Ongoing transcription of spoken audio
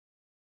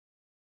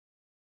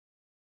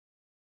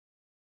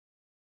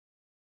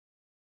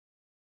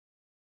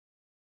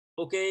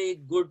Okay,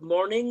 good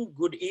morning,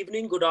 good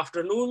evening, good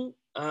afternoon.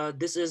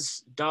 This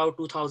is DOW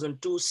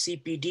 2002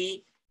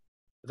 CPD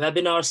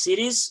Webinar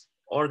series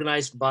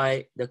organized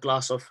by the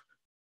class of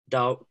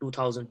DOW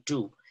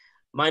 2002.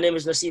 My name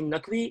is Naseem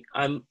Naqvi.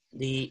 I'm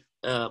the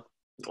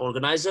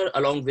organizer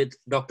along with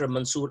Dr.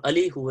 Mansoor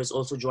Ali, who has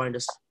also joined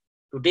us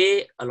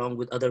today along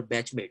with other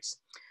batchmates.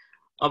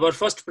 Our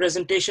first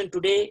presentation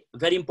today,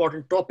 very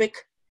important topic,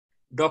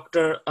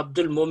 Dr.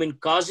 Abdul Momin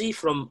Qazi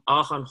from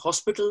Ahan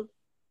Hospital,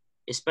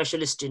 a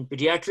specialist in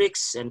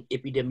pediatrics and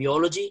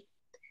epidemiology.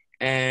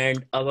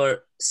 And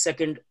our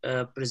second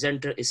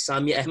presenter is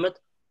Sami Ahmed.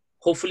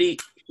 Hopefully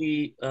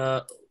she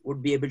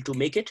would be able to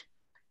make it.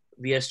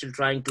 We are still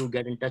trying to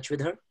get in touch with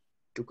her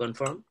to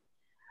confirm.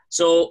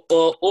 So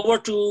over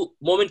to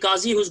Momin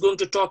Qazi, who's going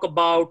to talk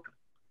about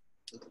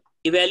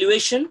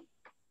evaluation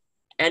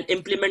and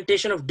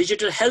implementation of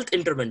digital health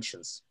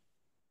interventions.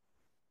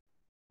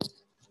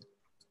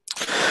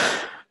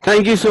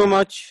 Thank you so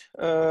much,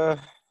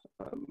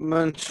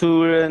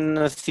 Mansoor and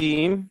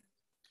Naseem.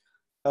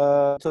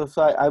 So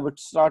I would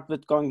start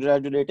with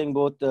congratulating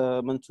both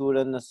Mansoor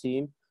and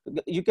Naseem.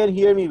 You can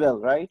hear me well,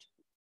 right?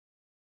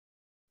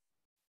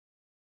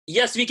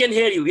 Yes, we can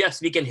hear you.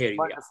 Yes, we can hear you.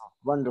 Wonderful.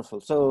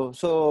 Wonderful.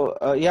 So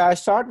yeah, I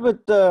start with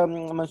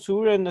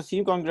Mansoor and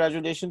Naseem.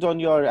 Congratulations on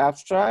your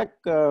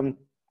abstract on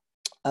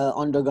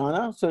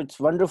Dagana. So it's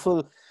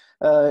wonderful.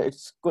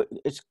 It's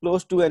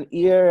close to an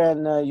year,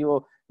 and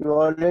you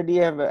already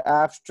have an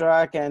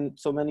abstract, and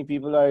so many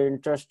people are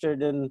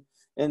interested in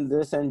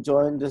this and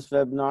join this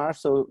webinar.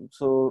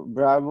 So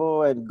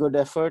bravo and good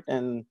effort,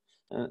 and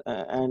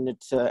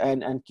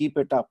keep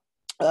it up.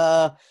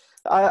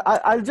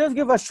 I'll just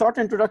give a short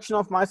introduction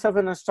of myself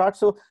and I start.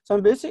 So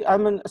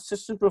I'm an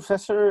assistant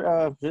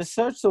professor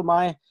research. So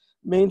my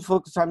main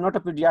focus, I'm not a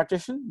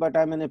pediatrician, but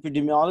I'm an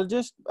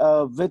epidemiologist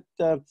with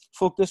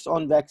focus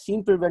on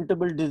vaccine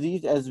preventable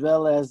disease as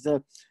well as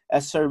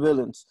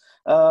surveillance.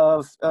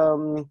 So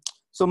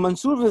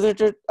Mansoor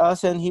visited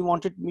us and he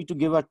wanted me to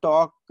give a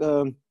talk.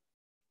 So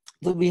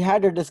we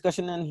had a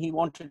discussion and he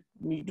wanted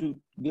me to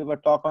give a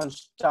talk on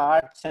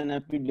starts and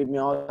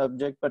epidemiology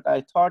subject, but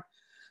I thought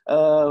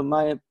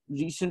my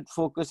recent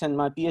focus and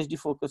my PhD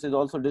focus is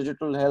also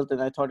digital health,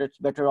 and I thought it's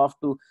better off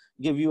to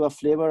give you a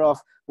flavor of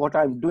what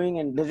I'm doing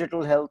in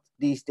digital health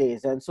these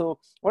days. And so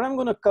what I'm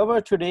going to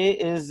cover today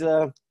is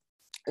a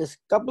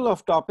couple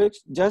of topics,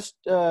 just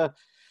to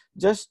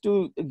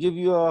give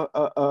you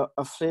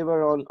a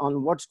flavor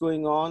on what's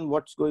going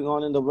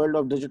on in the world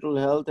of digital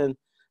health, and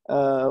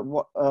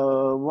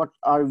what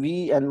are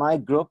we and my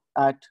group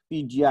at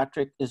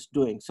Pediatric is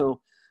doing.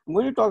 So I'm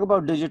going to talk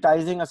about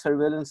digitizing a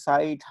surveillance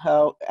site,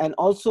 how, and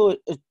also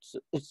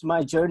it's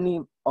my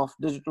journey of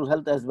digital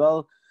health as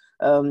well.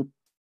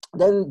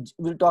 Then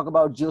we'll talk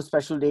about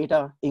geospatial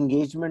data,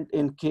 engagement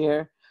in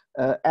care,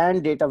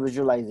 and data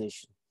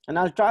visualization. And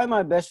I'll try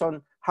my best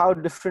on how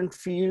different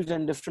fields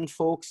and different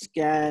folks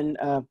can,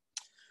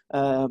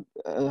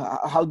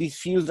 how these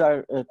fields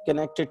are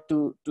connected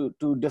to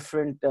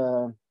different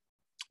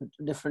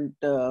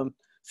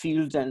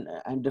fields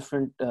and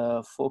different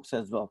folks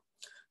as well.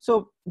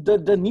 So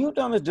the new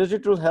term is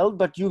digital health,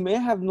 but you may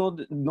have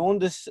known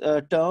this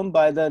term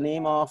by the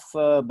name of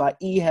by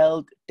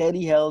e-health,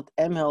 telehealth,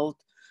 m-health.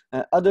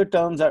 Other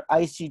terms are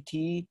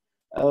ICT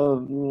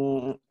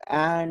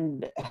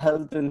and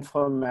health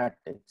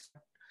informatics.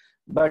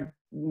 But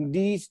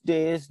these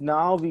days,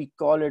 now we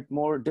call it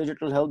more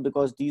digital health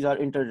because these are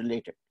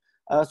interrelated.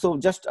 So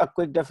just a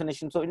quick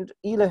definition. So in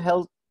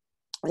e-health,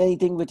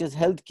 anything which is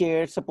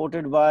healthcare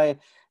supported by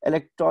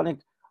electronic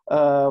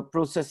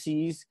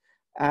processes,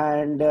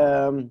 and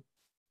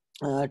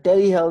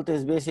telehealth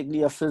is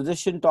basically a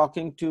physician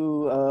talking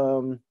to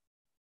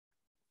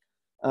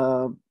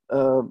a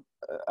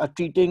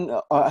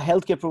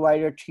healthcare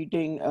provider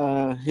treating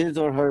his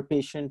or her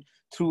patient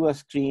through a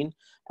screen.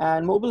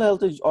 And mobile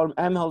health or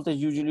m-health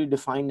is usually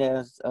defined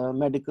as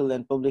medical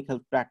and public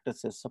health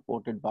practices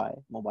supported by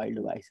mobile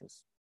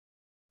devices.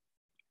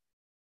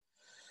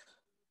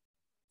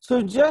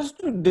 So just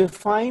to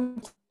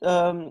define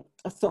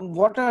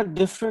what are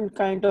different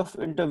kind of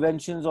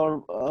interventions, or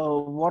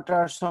what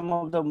are some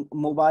of the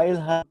mobile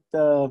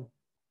health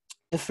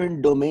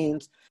different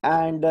domains,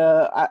 and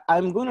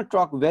I'm going to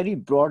talk very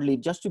broadly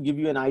just to give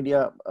you an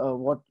idea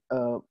what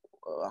are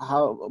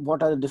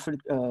the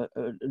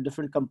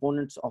different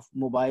components of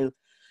mobile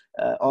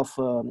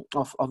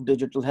of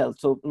digital health.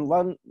 So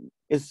one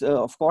is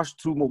of course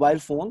through mobile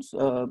phones.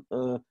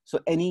 So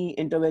any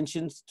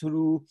interventions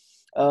through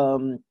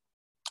the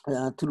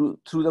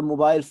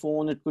mobile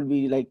phone, it could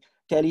be like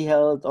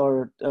telehealth,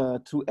 or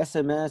through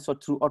SMS, or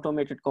through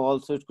automated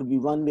calls. So it could be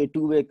one-way,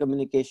 two-way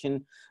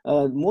communication.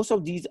 Most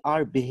of these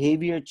are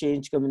behavior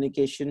change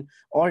communication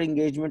or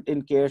engagement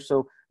in care.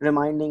 So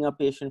reminding a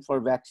patient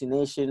for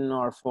vaccination,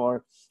 or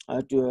for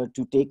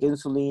to take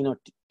insulin, or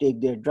to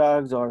take their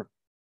drugs, or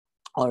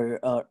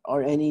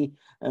any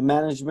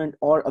management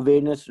or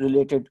awareness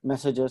related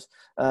messages.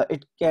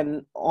 It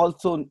can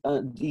also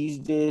these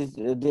days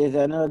there's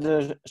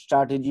another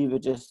strategy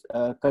which is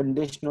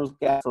conditional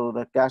cash, so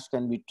the cash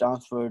can be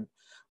transferred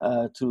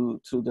through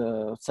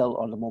the cell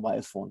or the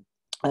mobile phone.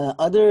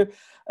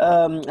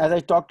 As I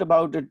talked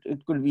about,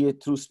 it could be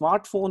through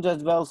smartphones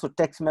as well. So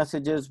text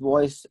messages,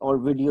 voice or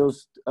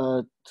videos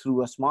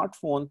through a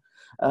smartphone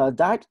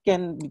that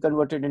can be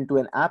converted into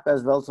an app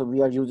as well. So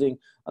we are using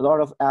a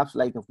lot of apps,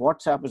 like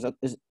WhatsApp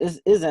is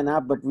an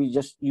app, but we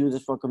just use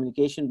it for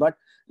communication. But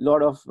a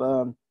lot of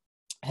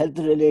health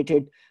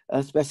related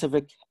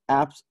specific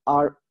apps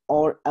or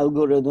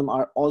algorithm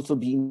are also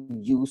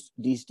being used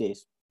these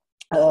days.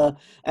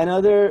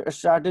 Another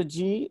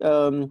strategy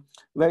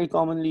very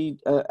commonly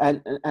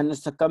and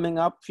it's a coming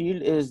up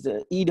field is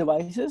the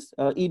e-devices.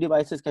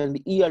 E-devices can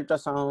be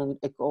e-ultrasound,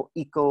 echo,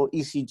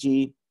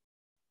 ECG,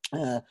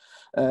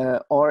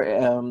 or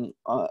an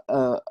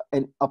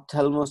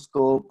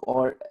ophthalmoscope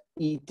or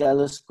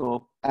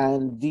e-telescope.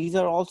 And these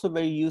are also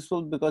very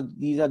useful because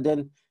these are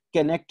then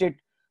connected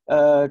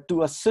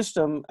to a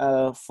system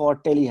for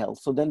telehealth.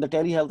 So then the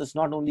telehealth is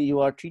not only you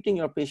are treating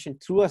your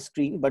patient through a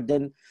screen, but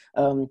then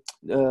a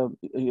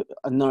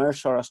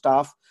nurse or a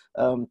staff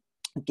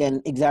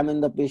can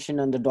examine the patient,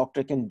 and the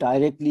doctor can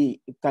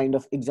directly kind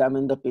of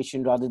examine the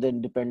patient rather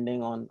than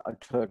depending on a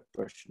third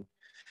person.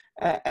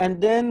 And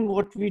then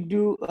what we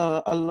do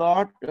a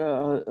lot,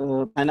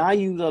 and I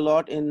use a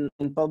lot in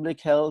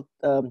public health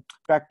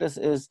practice,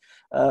 is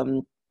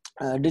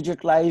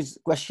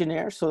digitalized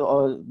questionnaire.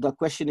 So the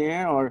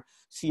questionnaire or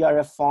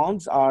CRF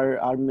forms are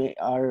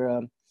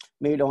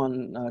made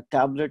on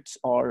tablets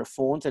or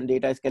phones, and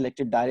data is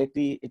collected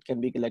directly. It can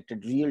be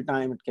collected real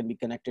time. It can be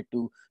connected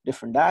to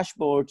different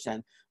dashboards,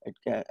 and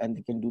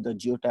they can do the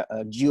geo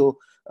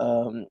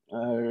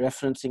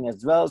referencing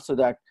as well, so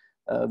that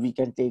we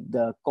can take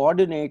the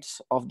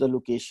coordinates of the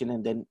location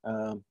and then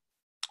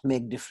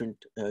make different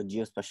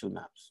geospatial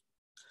maps.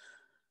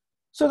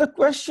 So the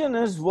question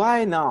is,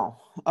 why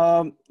now?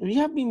 We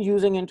have been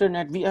using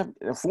internet.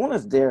 A phone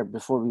is there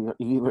before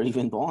we were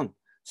even born.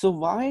 So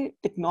why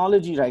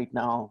technology right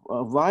now?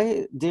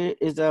 Why there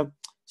is a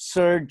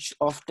surge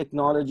of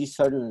technology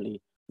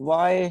suddenly?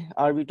 Why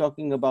are we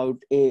talking about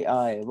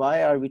AI?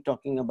 Why are we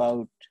talking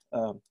about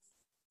ML?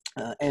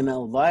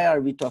 Why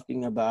are we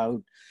talking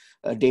about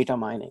data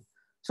mining?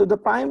 So the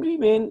primary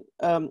main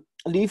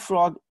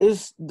leapfrog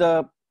is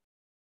the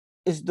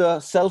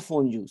cell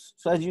phone use.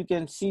 So as you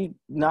can see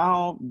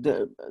now,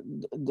 the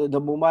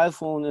mobile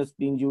phone is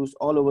being used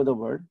all over the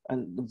world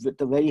and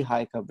with a very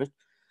high coverage.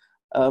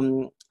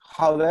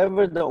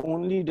 However, the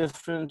only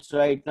difference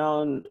right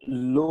now in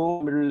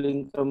low middle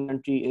income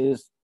country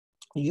is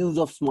use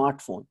of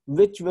smartphone,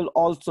 which will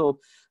also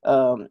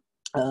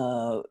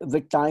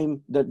with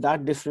time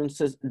that difference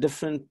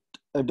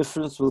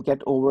will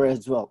get over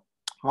as well.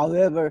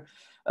 However,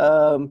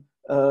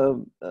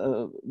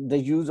 the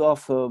use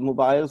of a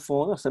mobile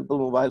phone, a simple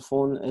mobile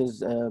phone,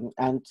 is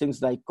and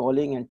things like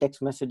calling and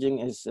text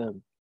messaging is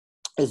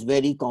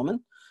very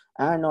common.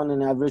 And on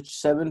an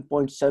average,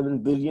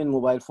 7.7 billion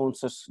mobile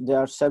phones. There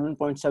are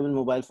 7.7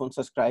 mobile phone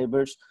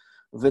subscribers,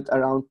 with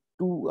around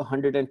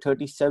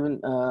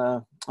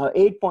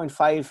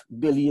 8.5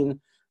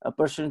 billion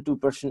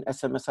person-to-person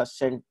SMS are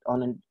sent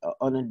on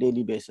a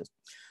daily basis.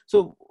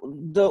 So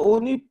the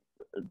only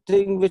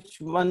thing which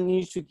one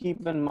needs to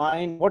keep in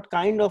mind, what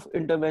kind of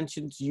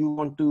interventions you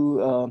want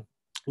to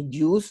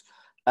use,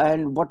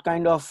 and what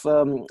kind of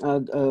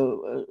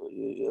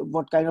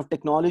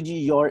technology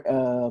your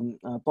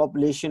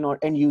population or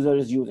end user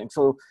is using.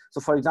 So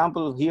for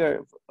example,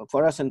 here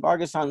for us in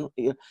Pakistan,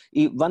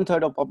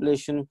 1/3 of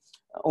population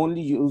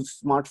only use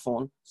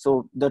smartphone.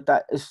 So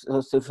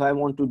so if I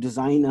want to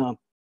design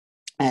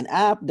an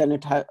app, then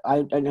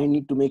I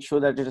need to make sure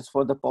that it is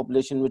for the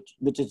population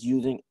which is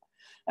using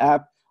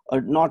app, or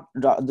not,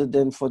 rather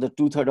than for the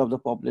 2/3 of the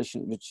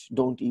population which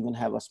don't even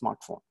have a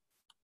smartphone.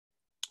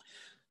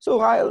 So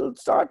I'll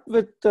start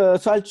with, so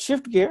I'll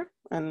shift gear,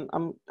 and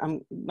I'm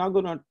now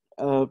going to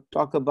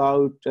talk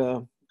about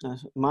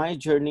my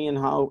journey and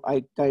how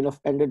I kind of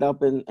ended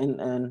up in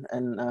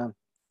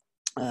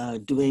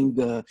doing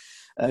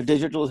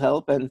digital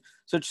health. And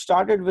so it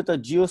started with a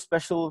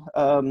geospatial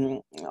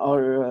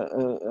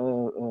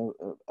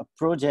a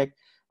project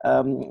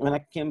when I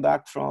came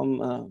back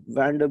from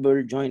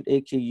Vanderbilt, joined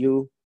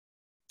AKU,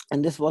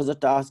 and this was a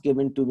task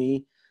given to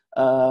me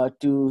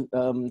to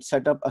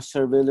set up a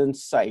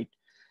surveillance site.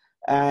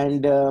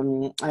 And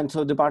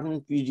so Department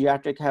of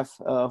Pediatric have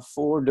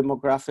 4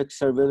 demographic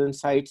surveillance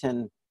sites,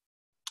 and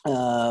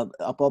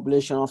a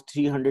population of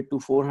 300 to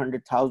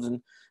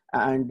 400,000.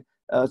 And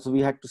so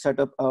we had to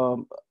set up a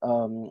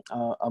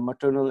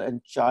maternal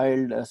and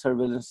child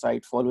surveillance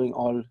site following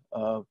all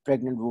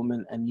pregnant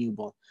women and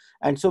newborn.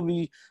 And so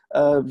we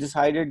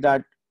decided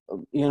that,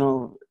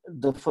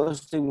 the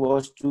first thing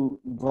was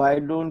why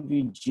don't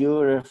we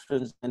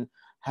geo-reference and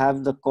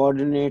have the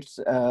coordinates,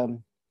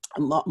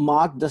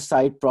 mark the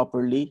site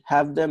properly,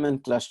 have them in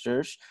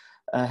clusters,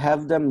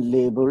 have them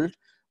labeled,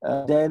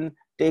 then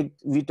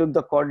we took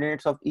the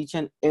coordinates of each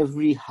and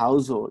every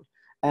household.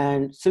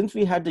 And since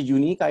we had the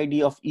unique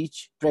ID of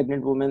each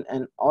pregnant woman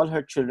and all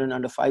her children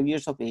under 5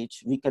 years of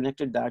age, we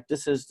connected that.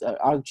 This is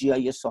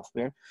ArcGIS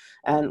software.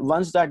 And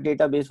once that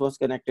database was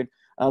connected,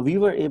 we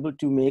were able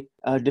to make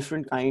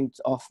different kinds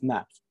of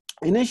maps.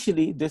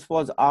 Initially, this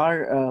was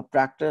our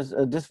practice,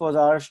 this was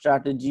our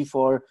strategy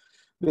for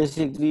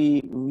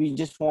basically, we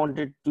just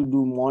wanted to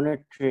do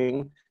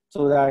monitoring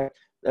so that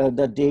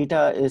the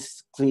data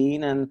is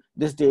clean, and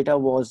this data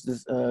was,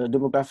 this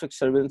demographic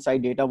surveillance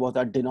site data was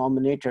our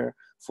denominator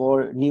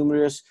for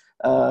numerous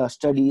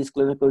studies,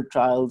 clinical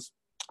trials,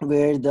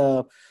 where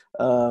the,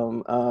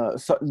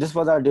 so this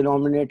was our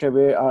denominator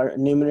where our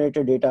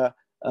numerator data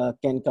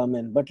can come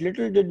in. But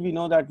little did we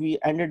know that we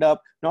ended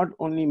up not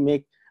only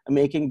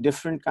making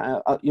different,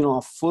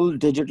 a full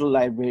digital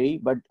library,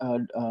 but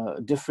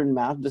different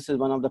maps. This is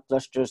one of the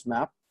clusters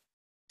map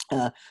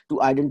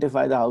to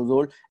identify the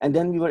household. And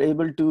then we were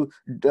able to,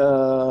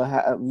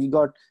 we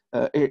got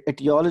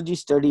etiology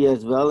study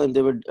as well. And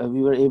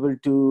we were able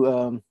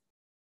to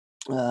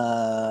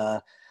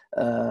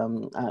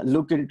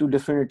look into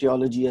different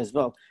etiology as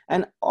well.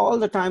 And all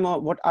the time,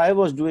 what I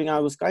was doing, I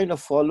was kind of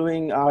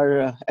following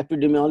our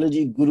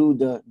epidemiology guru,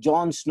 the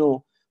John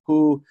Snow,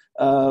 who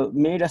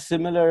made a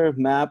similar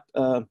map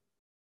of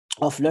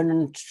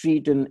London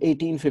Street in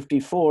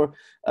 1854,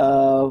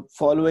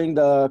 following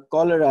the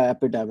cholera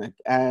epidemic.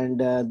 And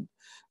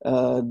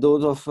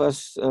those of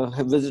us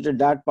have visited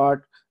that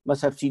part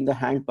must have seen the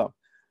hand pump.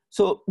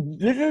 So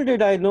little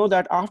did I know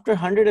that after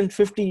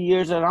 150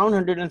 years, around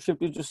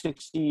 150 to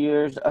 60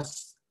 years,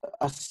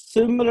 a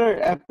similar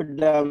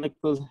epidemic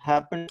will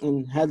happen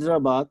in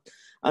Hyderabad,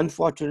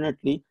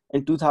 unfortunately,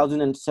 in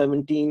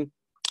 2017.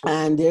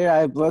 And there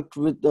I worked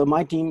with,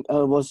 my team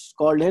was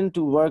called in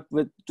to work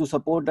with, to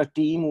support a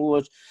team who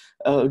was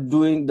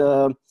doing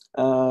the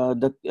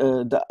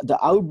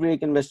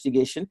outbreak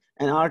investigation,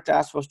 and our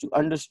task was to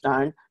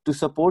understand, to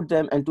support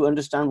them and to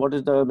understand what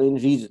is the main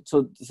reason.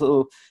 So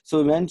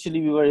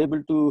eventually we were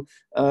able to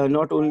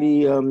not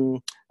only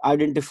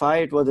identify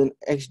it was an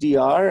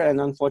XDR, and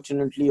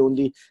unfortunately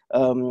only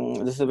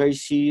this is a very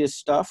serious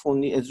stuff,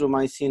 only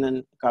azithromycin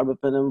and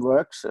carbapenem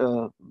works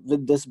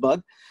with this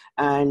bug.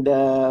 And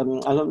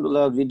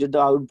alhamdulillah, we did the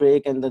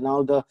outbreak, and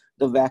now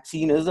the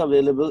vaccine is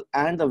available,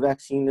 and the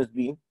vaccine is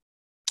being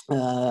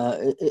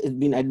it's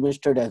been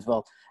administered as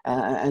well,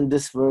 and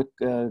this work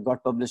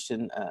got published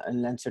in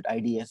Lancet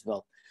ID as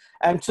well.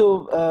 And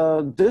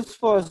so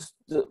this was,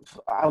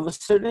 I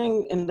was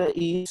sitting in the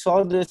East,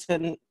 saw this,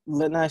 and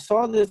when I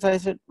saw this, I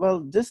said, well,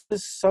 this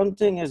is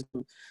something is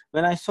good.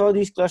 When I saw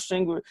these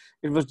clustering,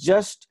 it was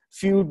just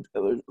few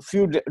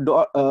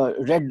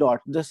red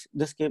dots.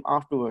 This came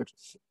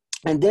afterwards.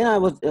 And then I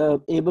was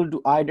able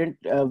to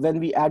identify, when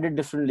we added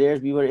different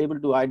layers, we were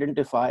able to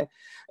identify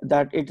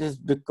that it is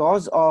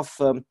because of,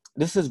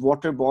 this is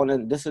waterborne,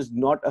 and this is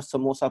not a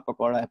samosa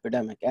pakora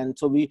epidemic. And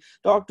so we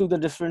talked to the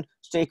different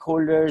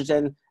stakeholders,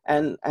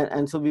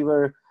 and so we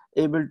were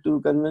able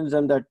to convince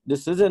them that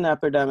this is an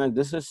epidemic,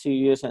 this is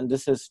serious, and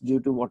this is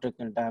due to water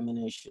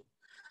contamination.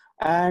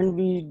 And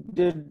we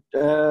did,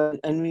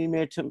 and we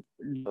made some,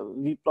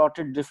 we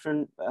plotted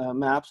different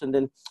maps, and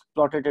then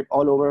plotted it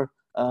all over,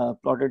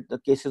 plotted the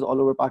cases all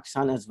over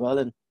Pakistan as well.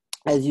 And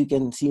as you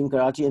can see in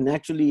Karachi, and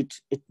actually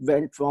it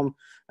went from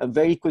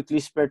very quickly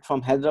spread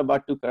from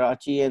Hyderabad to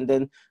Karachi, and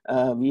then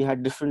we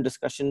had different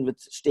discussion with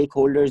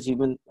stakeholders.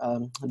 Even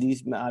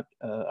these map,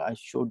 I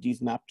showed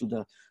these map to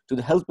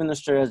the health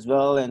minister as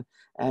well, and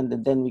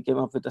then we came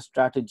up with a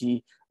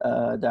strategy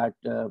that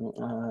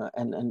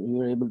and we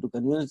were able to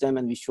convince them,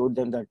 and we showed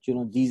them that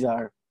these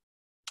are.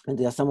 And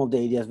there are some of the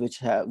areas which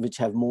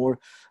have more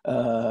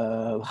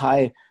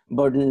high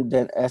burden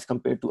than as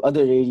compared to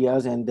other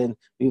areas, and then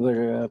we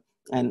were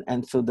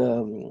so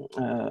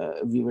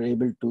we were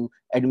able to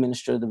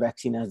administer the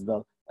vaccine as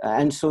well.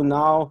 And so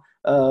now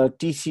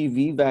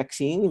TCV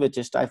vaccine, which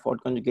is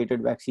typhoid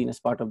conjugated vaccine, is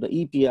part of the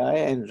EPI,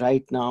 and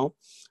right now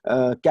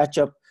catch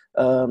up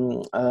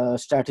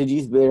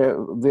strategies where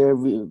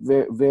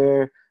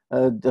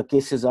the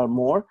cases are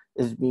more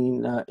is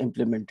being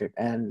implemented,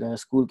 and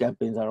school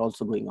campaigns are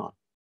also going on.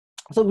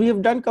 So we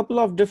have done a couple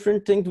of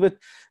different things with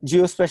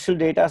geospatial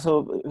data.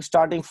 So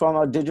starting from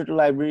our digital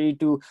library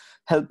to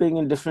helping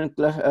in different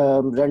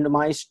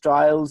randomized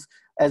trials,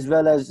 as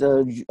well as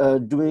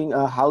doing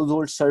a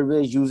household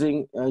survey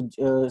using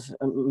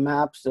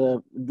maps,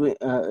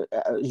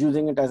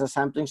 using it as a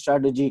sampling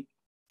strategy.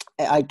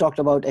 I talked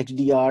about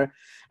XDR,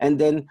 and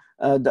then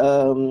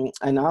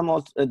and I'm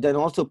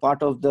also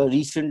part of the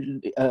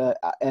recent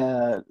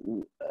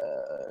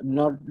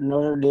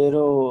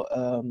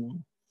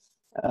Neurovascular.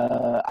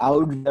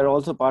 They're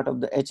also part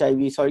of the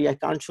HIV. Sorry, I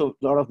can't show a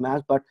lot of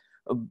maps, but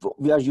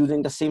we are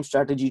using the same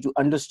strategy to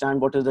understand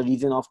what is the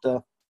reason of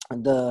the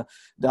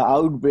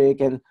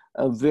outbreak, and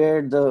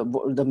where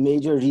the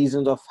major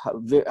reasons of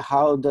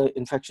how the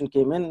infection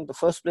came in the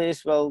first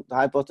place. Well, the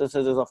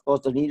hypothesis is of course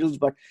the needles,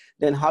 but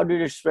then how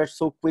did it spread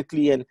so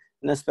quickly and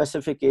in a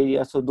specific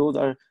area? So those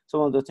are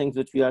some of the things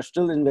which we are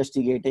still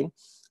investigating,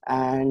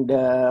 and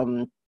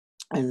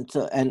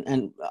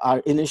our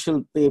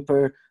initial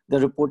paper, the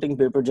reporting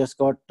paper, just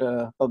got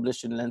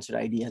published in Lancet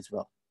ID as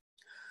well.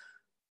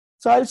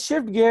 So I'll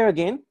shift gear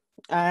again,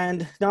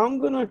 and now I'm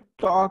going to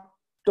talk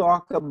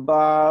talk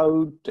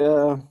about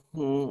a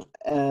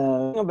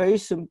very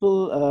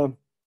simple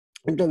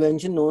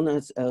intervention known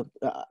as a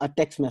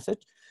text message.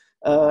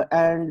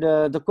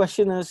 The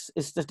question is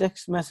the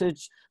text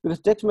message, because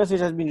text message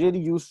has been really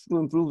used to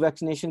improve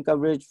vaccination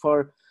coverage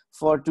to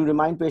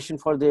remind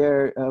patients for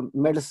their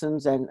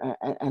medicines and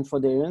for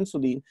their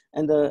insulin,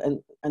 and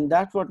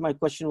that's what my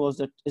question was,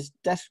 that is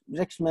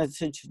text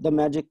message the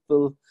magic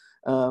pill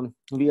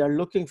we are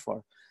looking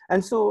for.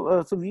 And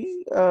so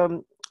we a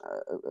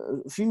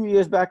few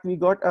years back we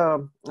got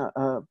a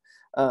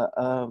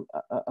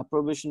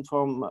provision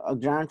from a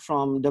grant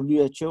from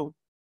WHO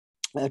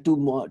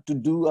to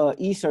do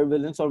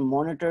e-surveillance or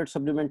monitored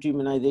supplementary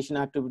immunization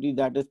activity,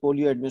 that is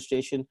polio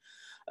administration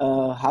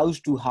house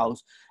to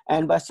house,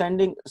 and by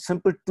sending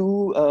simple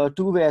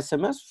two-way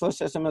SMS.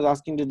 First SMS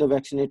asking did the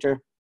vaccinator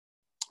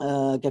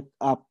कि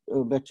आप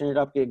vaccinate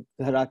आपके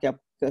घर आके आप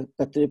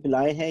कतरे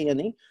पिलाए हैं या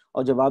नहीं,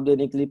 और जवाब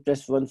देने के लिए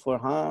press 1 for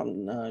हाँ,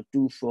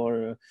 2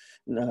 for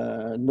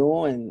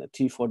no, and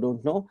 3 for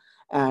don't know.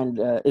 And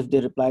if they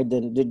replied,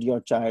 then did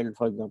your child,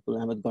 for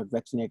example, Ahmed, got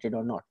vaccinated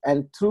or not?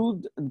 And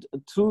through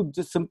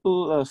the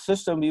simple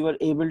system, we were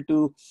able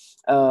to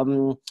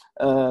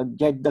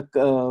get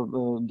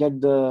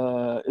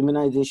the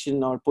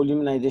immunization or polio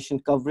immunization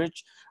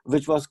coverage,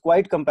 which was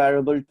quite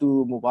comparable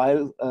to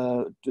mobile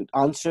to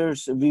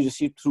answers we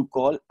received through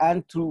call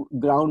and through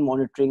ground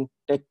monitoring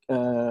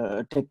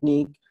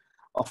technique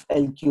of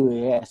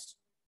LQAS.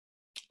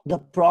 The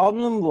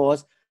problem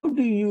was, how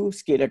do you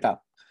scale it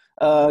up?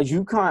 I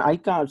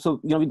can't. So,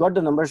 we got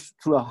the numbers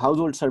through a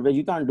household survey.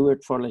 You can't do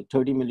it for like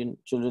 30 million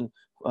children,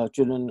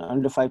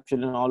 under 5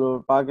 children all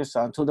over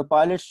Pakistan. So the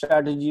pilot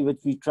strategy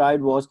which we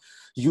tried was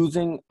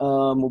using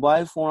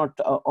mobile phone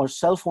or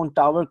cell phone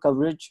tower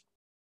coverage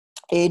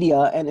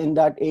area, and in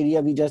that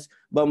area we just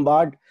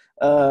bombard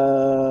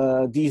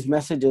these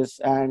messages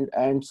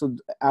and so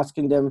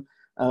asking them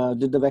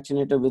did the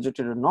vaccinator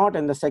visited or not,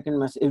 and the second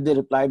message, if they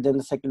replied, then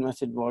the second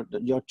message was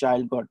your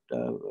child got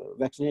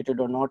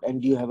vaccinated or not,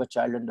 and do you have a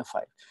child under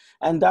 5.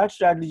 And that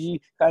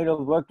strategy kind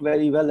of worked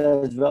very well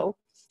as well.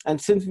 And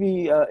since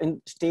we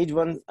in stage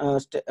 1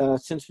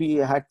 since we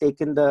had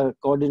taken the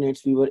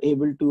coordinates, we were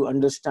able to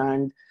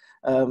understand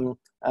the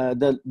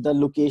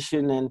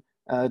location, and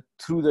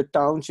through the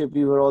township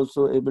we were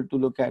also able to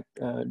look at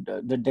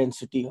the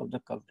density of the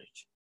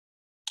coverage.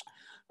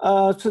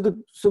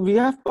 So we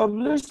have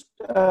published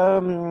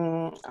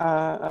on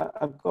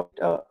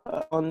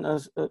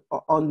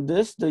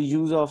this, the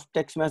use of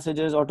text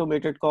messages,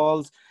 automated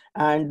calls,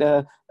 and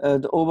the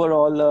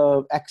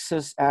overall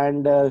access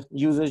and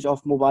usage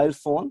of mobile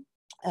phone,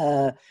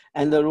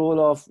 and the role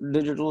of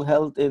digital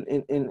health and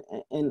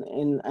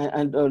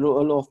the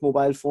role of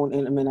mobile phone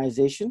in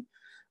immunization,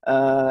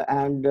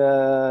 and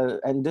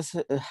this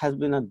has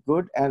been a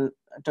good and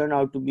turned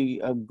out to be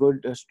a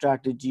good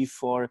strategy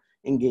for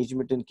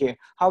engagement in care.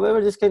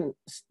 However, this can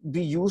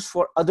be used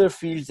for other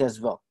fields as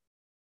well.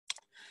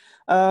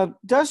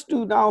 Just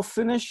to now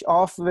finish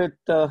off with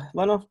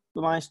one of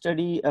my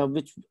study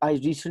which I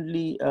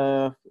recently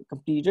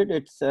completed.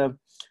 It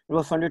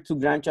was funded through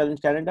Grand Challenge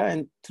Canada,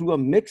 and through a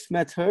mixed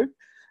method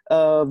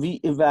we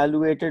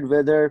evaluated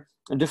whether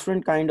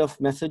different kind of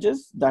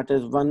messages, that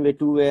is one-way,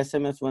 two-way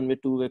SMS, one-way,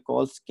 two-way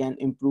calls, can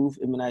improve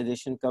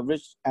immunization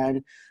coverage.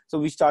 And so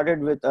we started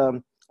with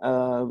it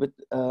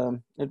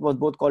was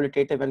both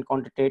qualitative and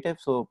quantitative.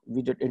 So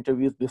we did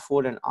interviews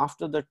before and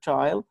after the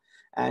trial,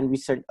 and we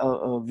sent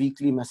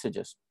weekly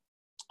messages,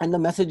 and the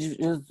messages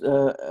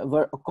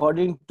were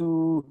according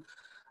to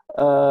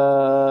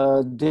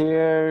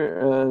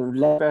their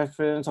lab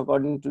preference,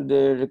 according to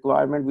their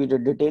requirement. We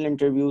did detailed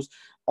interviews.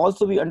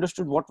 Also, we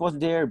understood what was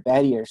their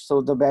barrier.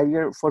 So the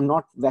barrier for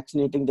not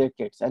vaccinating their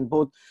kids, and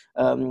both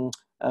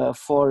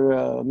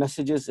for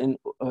messages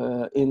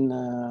for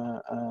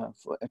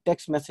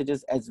text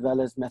messages, as well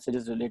as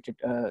messages related,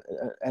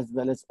 as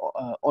well as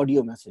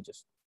audio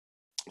messages.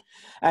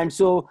 And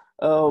so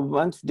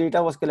once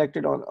data was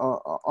collected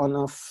on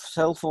a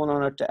cell phone,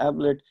 on a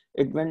tablet,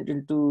 it went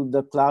into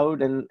the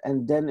cloud,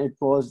 and then it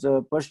was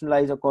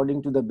personalized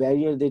according to the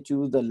barrier they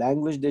choose, the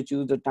language they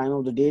choose, the time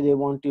of the day they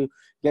want to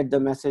get the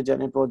message,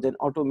 and it was then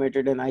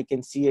automated, and I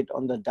can see it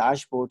on the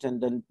dashboard,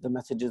 and then the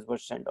messages were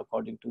sent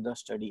according to the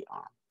study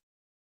arm.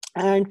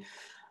 And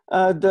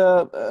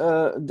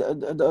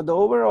the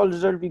overall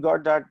result we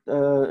got that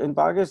in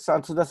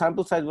Pakistan, so the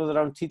sample size was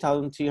around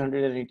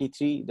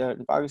 3,383.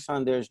 In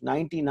Pakistan, there's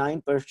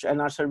 99%, and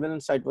our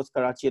surveillance site was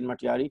Karachi and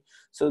Matiari.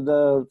 So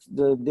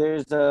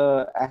there's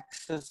the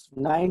access.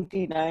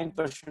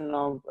 99%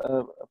 of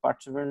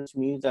participants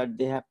means that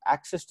they have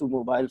access to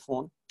mobile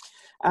phone,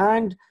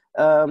 and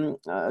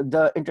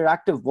the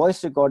interactive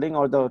voice recording,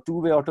 or the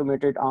two-way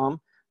automated arm.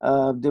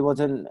 There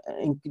was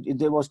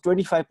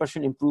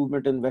 25%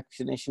 improvement in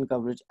vaccination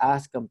coverage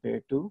as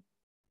compared to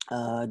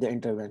the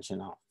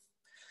intervention arm.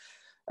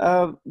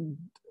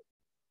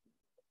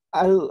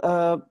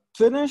 I'll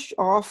finish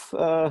off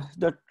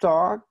the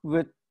talk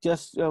with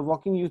just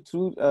walking you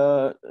through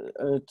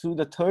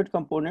the third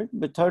component,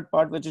 the third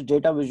part, which is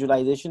data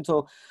visualization.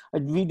 So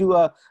we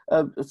do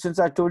since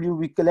I told you,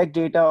 we collect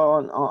data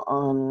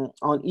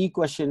on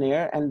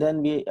e-questionnaire, and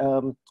then we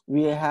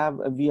have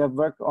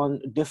worked on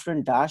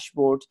different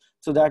dashboards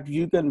so that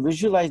you can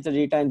visualize the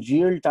data in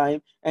real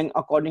time and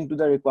according to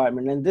the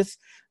requirement. And this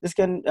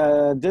can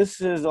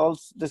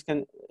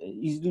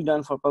easily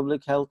done for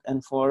public health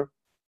and for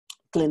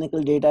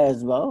clinical data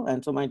as well.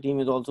 And so my team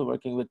is also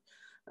working with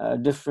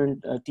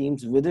different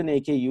teams within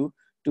AKU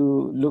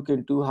to look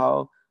into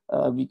how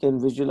we can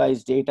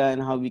visualize data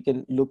and how we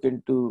can look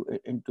into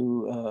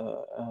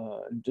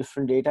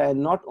different data,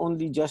 and not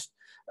only just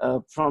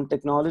from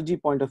technology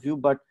point of view,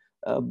 but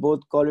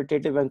both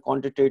qualitative and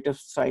quantitative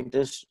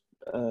scientists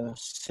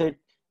sit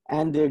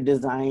and they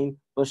design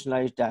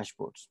personalized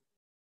dashboards.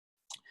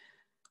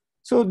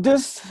 So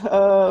this,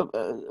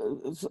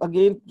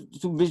 again,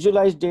 to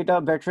visualize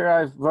data better,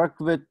 I've worked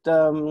with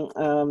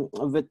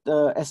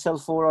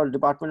SL4 or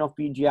Department of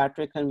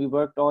Pediatrics, and we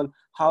worked on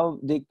how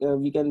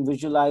we can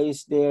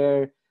visualize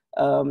their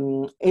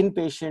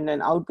inpatient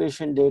and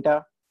outpatient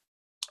data,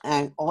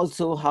 and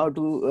also how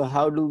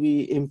do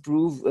we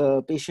improve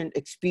patient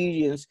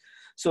experience.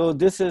 So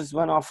this is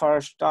one of our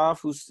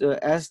staff who's,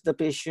 as the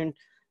patient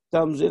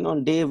comes in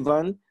on day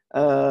one,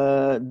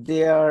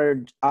 they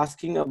are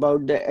asking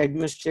about the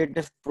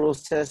administrative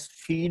process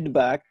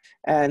feedback,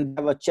 and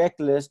have a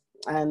checklist,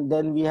 and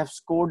then we have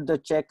scored the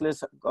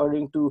checklist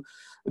according to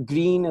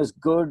green is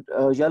good,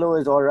 yellow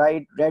is all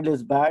right, red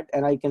is bad,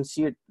 and I can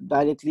see it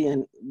directly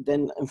and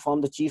then inform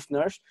the chief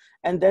nurse.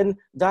 And then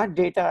that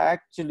data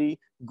actually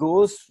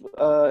goes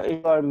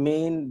into our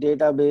main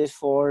database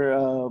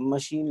for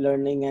machine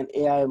learning and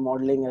AI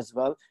modeling as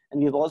well.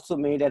 And we've also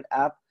made an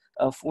app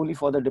fully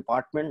for the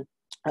department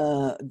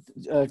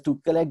to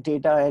collect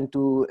data and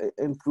to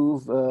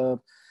improve, so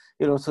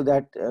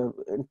that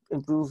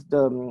improve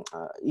the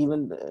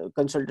even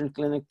consultant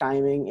clinic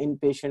timing,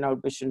 inpatient,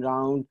 outpatient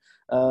round,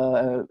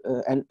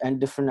 and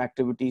different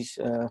activities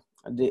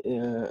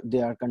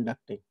they are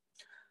conducting.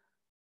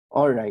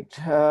 All right.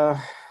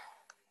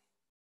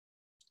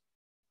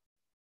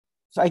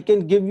 So I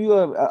can give you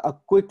a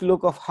quick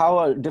look of how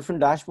our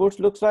different dashboards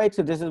looks like.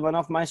 So this is one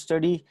of my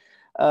study,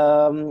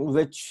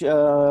 which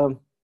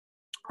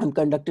I'm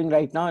conducting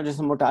right now. It is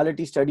a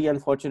mortality study.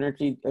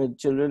 Unfortunately,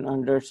 children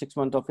under 6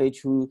 months of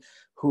age who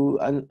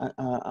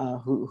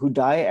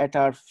die at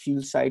our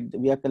field site,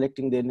 we are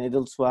collecting their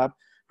nasal swab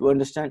to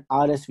understand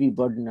RSV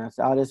burden. As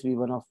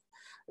RSV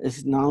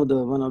is now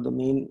one of the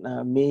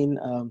main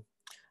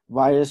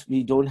virus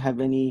we don't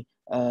have any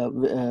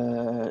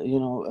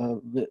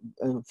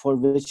for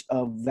which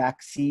a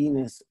vaccine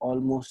is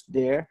almost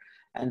there,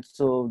 and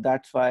so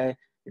that's why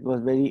it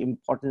was very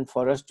important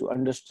for us to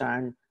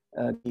understand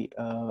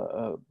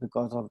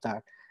because of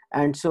that.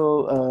 And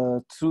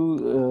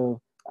so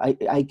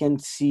I can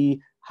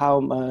see how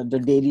the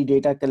daily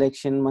data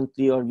collection,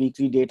 monthly or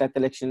weekly data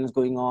collection is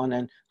going on,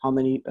 and how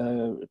many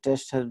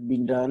tests have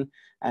been done,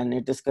 and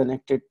it is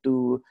connected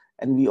to,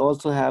 and we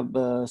also have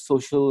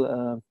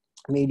social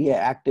media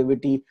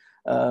activity.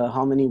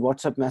 How many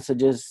WhatsApp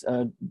messages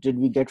did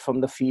we get from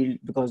the field,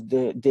 because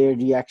their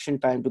reaction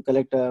time to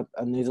collect a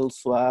nasal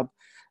swab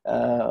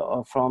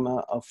from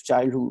a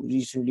child who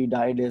recently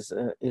died is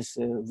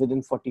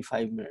within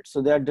 45 minutes.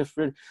 So there are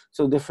different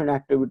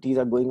activities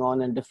are going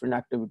on, and different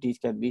activities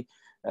can be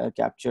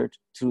captured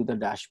through the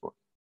dashboard.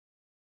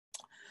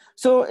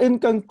 So in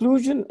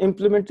conclusion,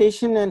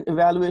 implementation and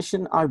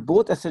evaluation are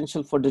both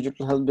essential for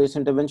digital health-based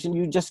intervention.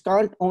 You just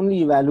can't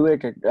only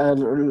evaluate it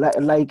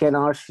like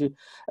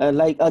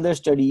other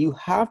study. You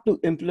have to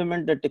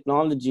implement the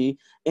technology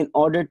in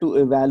order to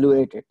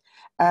evaluate it.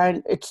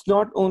 And it's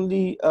not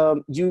only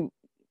you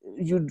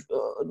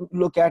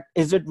look at,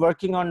 is it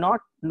working or not?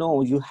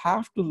 No, you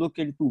have to look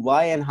into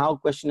why and how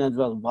question as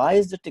well. Why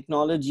is the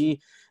technology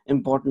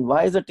important?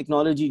 Why is the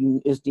technology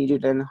is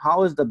needed, and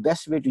how is the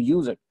best way to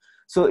use it?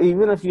 So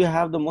even if you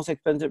have the most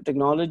expensive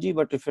technology,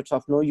 but if it's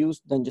of no use,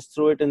 then just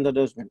throw it in the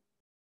dustbin.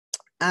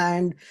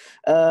 And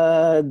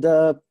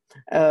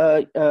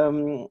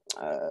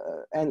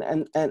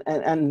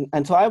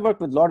so I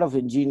work with a lot of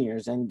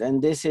engineers,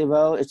 and they say,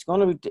 well, it's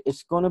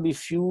gonna be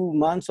few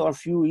months or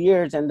few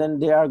years, and then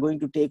they are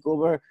going to take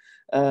over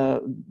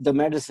the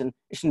medicine.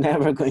 It's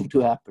never going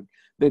to happen,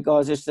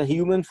 because it's the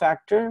human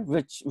factor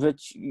which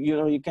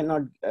you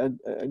cannot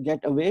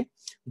get away.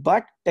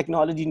 But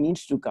technology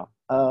needs to come.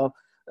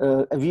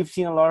 We've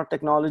seen a lot of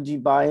technology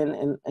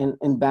buy-in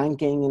in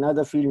banking, in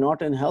other fields,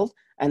 not in health,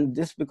 and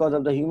this because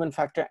of the human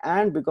factor,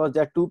 and because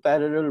there are two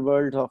parallel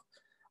worlds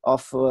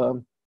of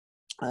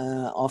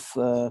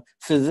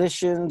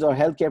physicians or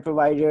healthcare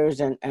providers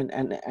and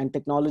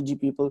technology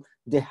people.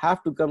 They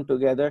have to come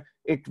together.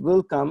 It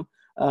will come,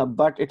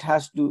 but it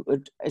has to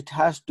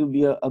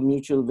be a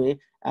mutual way,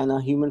 and a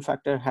human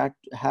factor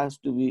has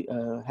to be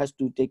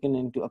taken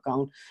into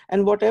account.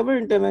 And whatever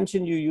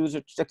intervention you use,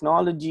 it's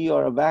technology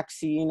or a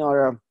vaccine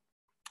or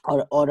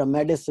a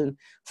medicine,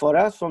 for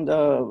us from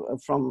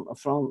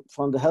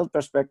the health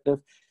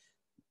perspective,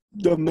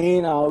 the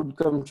main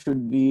outcome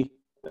should be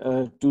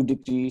to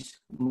decrease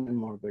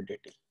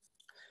morbidity.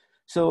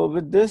 So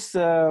with this,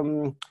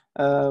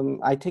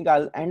 I think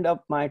I'll end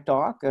up my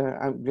talk.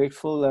 I'm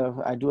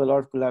grateful. I do a lot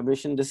of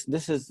collaboration. This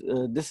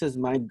is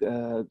my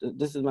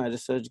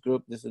research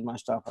group. This is my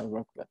staff I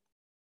work with.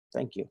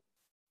 Thank you.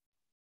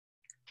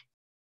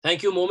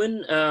 Thank you,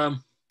 Momin.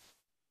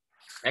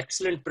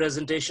 Excellent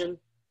presentation.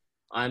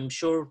 I'm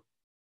sure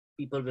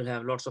people will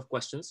have lots of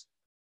questions.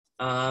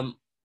 We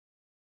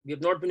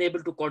have not been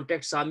able to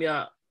contact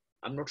Samia.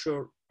 I'm not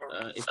sure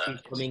if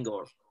she's coming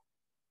or.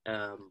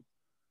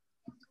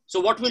 So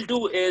what we'll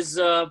do is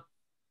I'll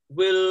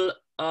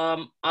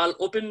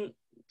open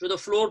to the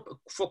floor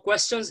for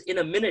questions in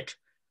a minute.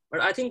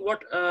 But I think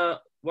what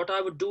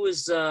I would do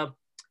is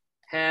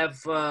have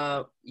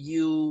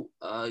you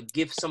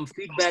give some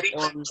feedback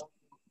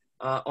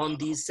on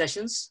these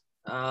sessions.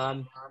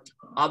 I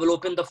will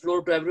open the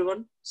floor to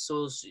everyone,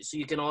 so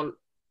you can all.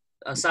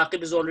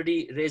 Saqib is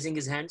already raising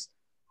his hands.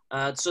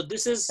 So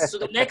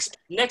the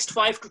next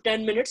 5 to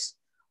 10 minutes.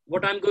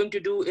 What I'm going to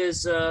do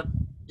is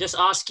just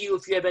ask you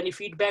if you have any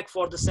feedback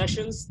for the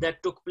sessions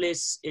that took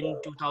place in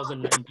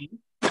 2019.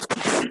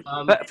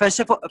 First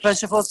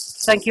of all,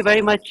 thank you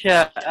very much,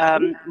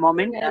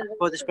 Momin,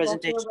 for this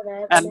presentation.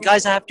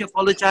 Guys, I have to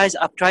apologize.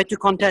 I've tried to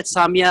contact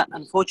Samia.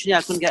 Unfortunately,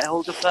 I couldn't get a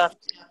hold of her.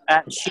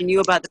 She knew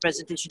about the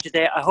presentation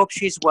today. I hope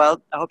she's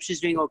well. I hope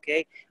she's doing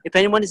okay. If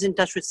anyone is in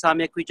touch with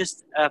Samia, could we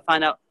just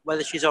find out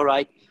whether she's all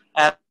right?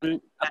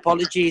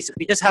 Apologies.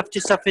 We just have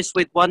to suffice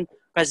with one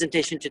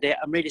presentation today.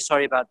 I'm really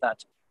sorry about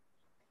that.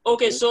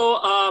 Okay,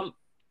 so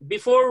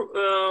before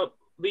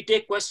we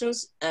take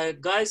questions,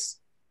 guys,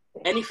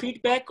 any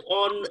feedback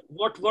on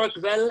what worked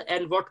well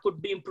and what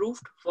could be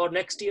improved for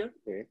next year?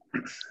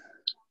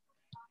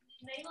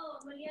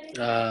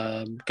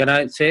 Can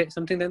I say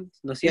something then,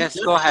 Naseem? Yes,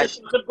 go ahead.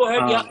 Go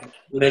ahead,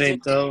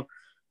 yeah.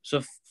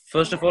 So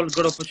first of all,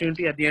 good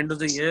opportunity at the end of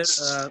the year.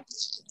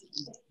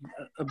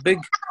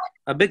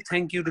 A big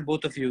thank you to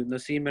both of you,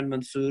 Naseem and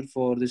Mansoor,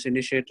 for this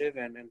initiative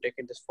and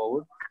taking this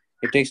forward.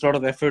 It takes a lot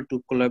of effort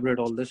to collaborate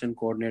all this and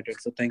coordinate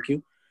it. So thank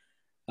you.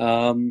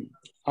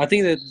 I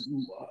think that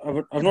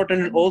I've not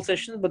attended all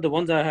sessions, but the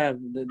ones I have,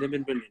 they've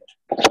been brilliant.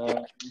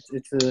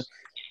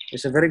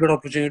 It's a very good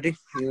opportunity,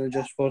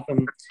 just for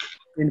some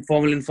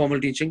informal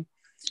teaching.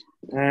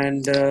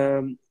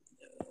 And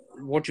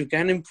what you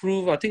can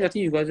improve, I think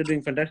you guys are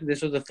doing fantastic.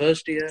 This was the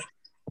first year.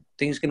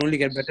 Things can only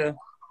get better.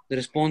 The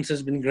response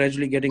has been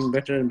gradually getting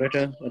better and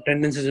better.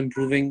 Attendance is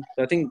improving.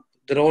 So I think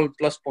they're all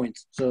plus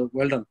points. So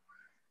well done.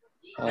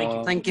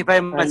 Thank you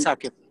very much,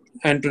 Saqib.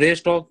 And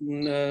today's talk,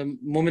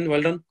 Momin,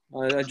 well done.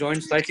 I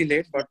joined slightly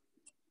late, but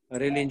I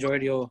really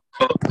enjoyed your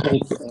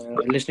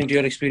listening to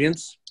your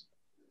experience.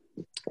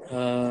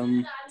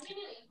 I'll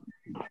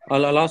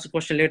ask a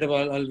question later,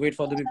 but I'll wait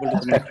for the people to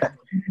comment.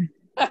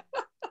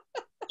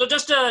 So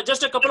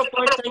just a couple of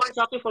points. Thank you,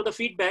 Saqib, for the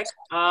feedback.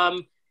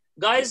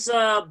 Guys,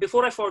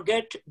 before I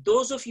forget,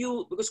 those of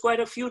you, because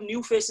quite a few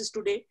new faces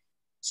today,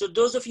 so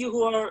those of you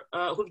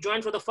who've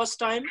joined for the first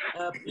time,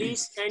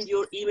 please send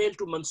your email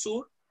to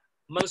Mansoor.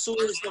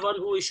 Mansoor is the one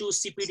who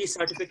issues CPD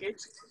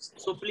certificates.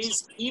 So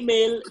please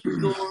email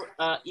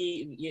send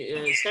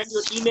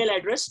your email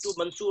address to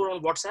Mansoor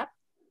on WhatsApp.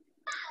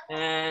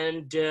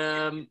 And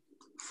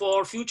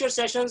for future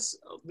sessions,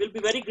 we'll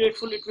be very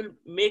grateful. It will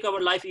make our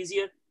life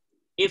easier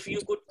if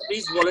you could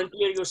please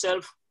volunteer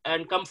yourself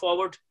and come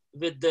forward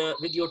with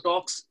your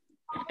talks.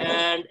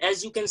 And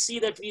as you can see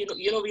that we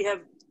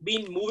have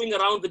been moving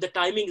around with the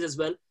timings as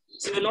well.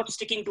 So we're not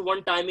sticking to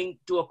one timing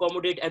to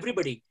accommodate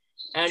everybody.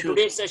 And Sure.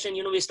 Today's session,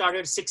 we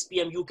started 6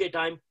 p.m. UK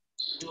time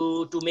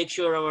to make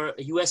sure our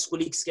US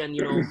colleagues can,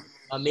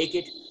 make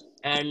it.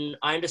 And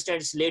I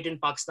understand it's late in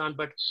Pakistan,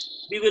 but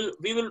we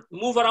will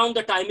move around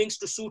the timings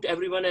to suit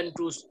everyone and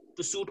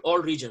to suit all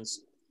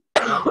regions.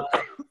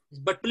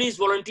 But please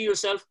volunteer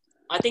yourself.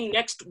 I think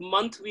next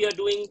month we are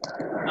doing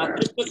a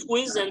Christmas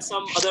quiz and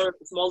some other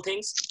small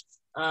things,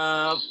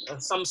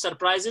 some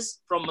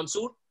surprises from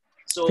Mansoor.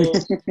 So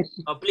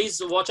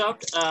please watch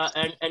out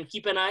and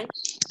keep an eye.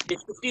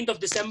 It's 15th of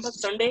December,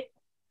 Sunday.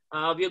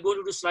 We are going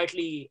to do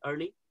slightly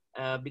early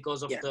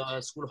because of the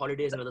school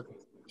holidays and other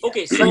things.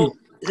 Okay, so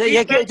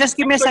just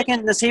give me a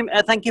second, Naseem.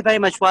 Thank you very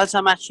much. Whilst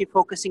I'm actually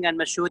focusing on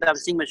Mashood, I'm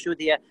seeing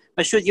Mashood here.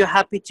 Mashood, you're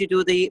happy to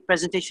do the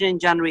presentation in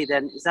January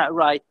then? Is that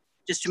right?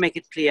 Just to make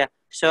it clear.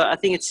 So I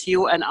think it's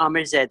you and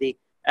Amir Zedi.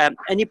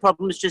 Any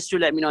problems, just to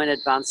let me know in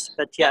advance.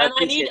 But yeah, and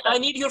I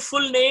need your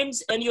full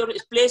names and your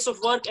place of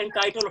work and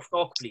title of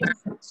talk,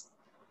 please.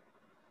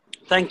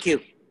 Thank you.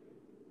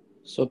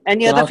 So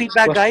any other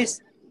feedback, guys?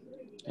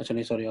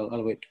 Actually, sorry,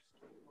 I'll wait.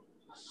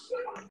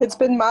 It's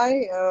been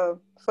my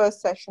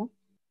first session.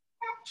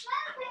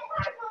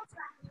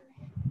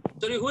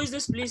 Sorry, who is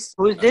this, please?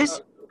 Who is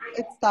this?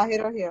 It's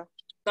Tahira here.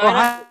 Oh,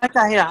 hi,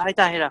 Tahira. Hi,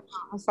 Tahira.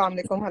 Assalamu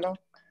alaikum. Hello.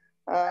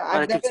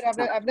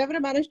 I've never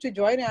managed to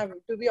join.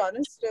 To be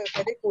honest,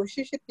 मैंने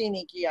कोशिश इतनी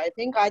नहीं की. I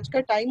think आज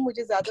का time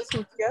मुझे ज़्यादा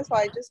suit किया, so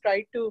I just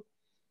tried to,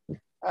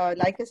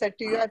 like I said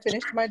to you, I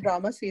finished my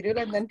drama serial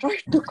and then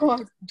tried to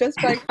download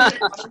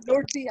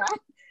the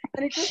app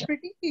And it was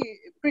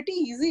pretty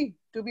easy,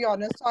 to be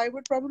honest. So I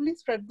would probably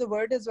spread the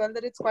word as well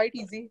that it's quite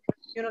easy.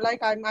 You know,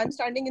 like I'm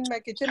standing in my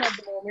kitchen at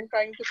the moment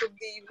trying to cook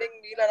the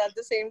evening meal, and at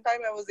the same time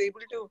I was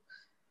able to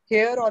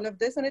hear all of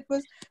this, and it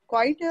was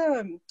quite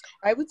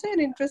I would say an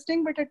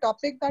interesting but a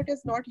topic that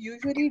is not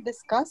usually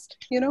discussed,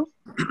 you know,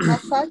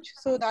 as such.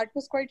 So that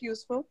was quite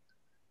useful.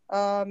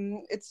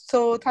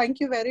 So thank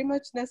you very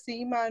much,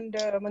 Naseem and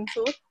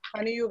Mansoor.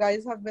 I know you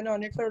guys have been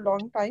on it for a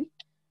long time,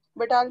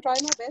 but I'll try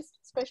my best,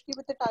 especially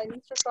with the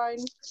timings, to try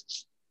and,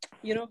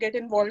 you know, get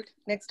involved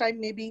next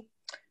time, maybe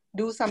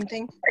do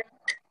something.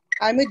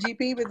 I'm a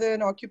GP with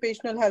an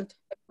occupational health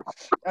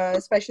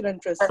special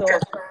interest, so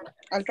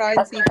I'll try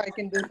and see if I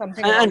can do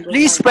something. And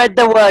please spread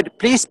the word.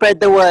 Please spread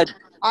the word.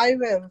 I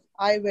will,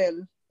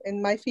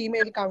 in my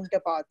female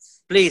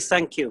counterparts. Please,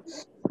 thank you.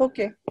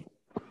 Okay.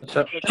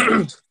 So,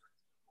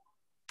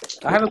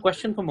 I have a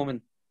question for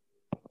Momin.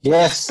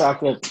 Yes,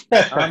 Saqib.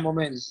 Hi,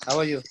 Momin. How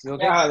are you? You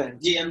okay?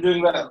 Yeah, I'm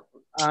doing well.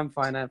 I'm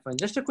fine.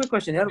 Just a quick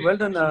question here. Well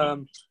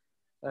done.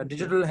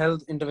 Digital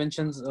health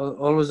interventions are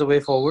always the way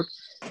forward.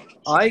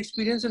 I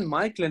experience in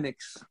my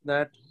clinics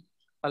that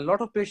a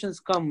lot of patients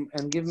come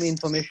and give me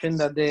information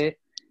that they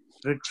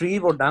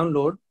retrieve or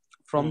download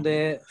from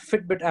their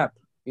Fitbit app.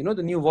 You know,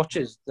 the new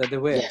watches that they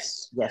wear.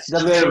 Yes,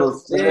 the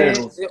wearables.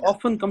 They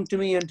often come to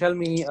me and tell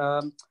me,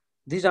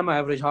 these are my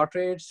average heart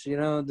rates. You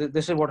know,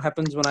 this is what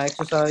happens when I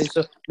exercise.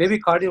 So maybe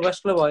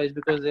cardiovascular wise,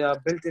 because they are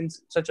built in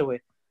such a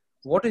way.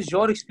 What is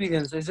your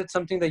experience? Is it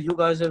something that you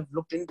guys have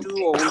looked into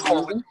or will be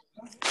using?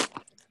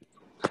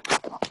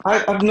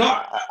 I'm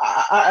not.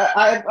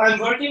 I'm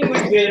working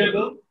with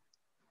wearable,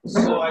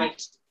 so I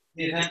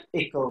didn't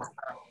echo.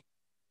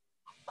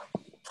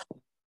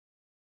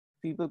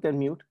 People can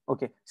mute.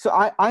 Okay, so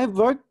I have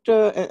worked.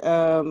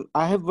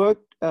 I have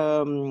worked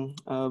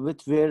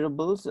with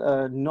wearables,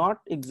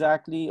 not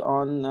exactly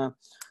on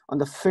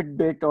the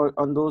Fitbit or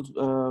on those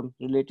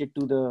related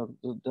to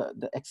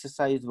the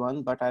exercise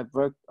one, but I've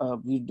worked.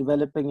 We're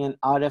developing an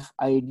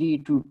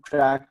RFID to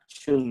track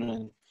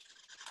children.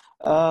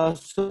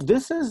 So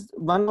this is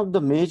one of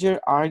the major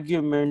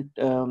argument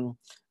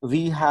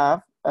we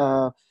have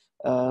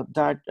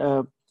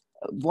that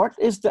what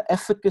is the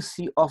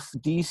efficacy of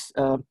these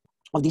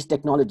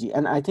technology?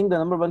 And I think the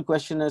number one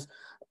question is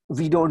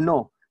we don't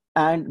know,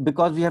 and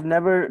because we have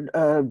never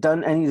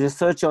done any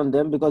research on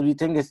them, because we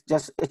think it's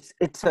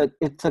a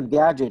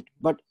gadget.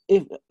 But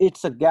if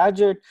it's a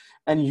gadget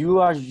and you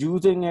are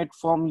using it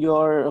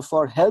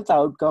for health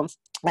outcomes,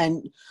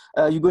 and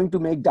you're going to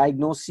make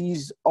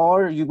diagnoses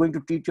or you're going to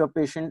treat your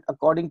patient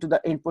according to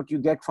the input you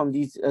get from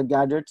these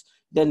gadgets,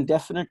 then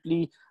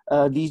definitely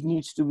these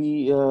needs to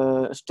be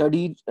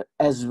studied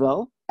as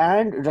well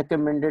and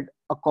recommended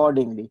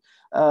accordingly.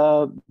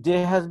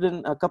 There has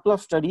been a couple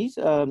of studies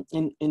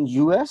in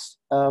US.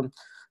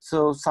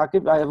 So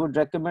Saqib, I would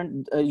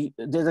recommend,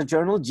 there's a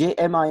journal,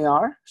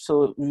 JMIR,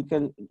 so you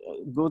can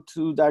go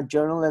through that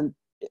journal, and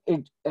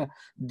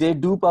they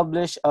do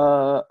publish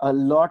a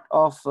lot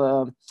of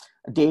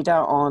data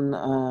on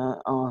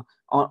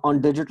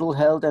digital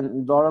health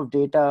and a lot of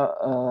data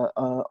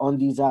on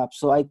these apps.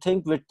 So I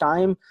think with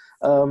time,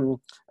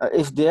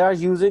 if they are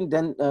using,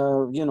 then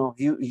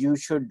you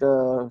should.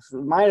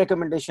 My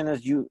recommendation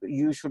is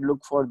you should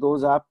look for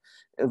those apps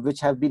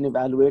which have been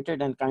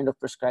evaluated and kind of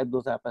prescribe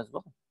those apps as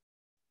well.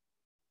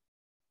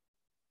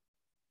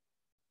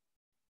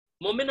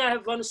 Momin, I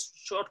have one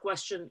short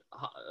question.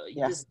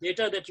 This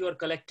data that you are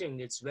collecting,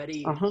 it's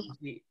very,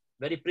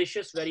 very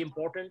precious, very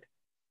important.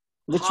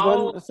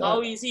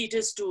 How easy it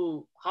is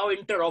how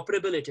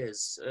interoperable it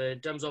is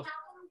in terms of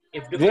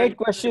if different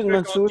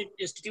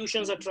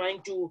institutions are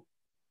trying to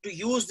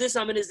use this?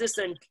 I mean, is this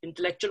an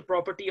intellectual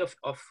property of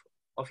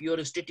your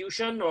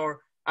institution, or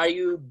are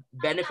you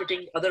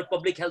benefiting other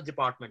public health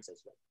departments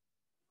as well?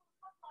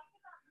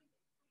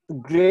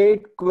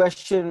 Great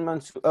question,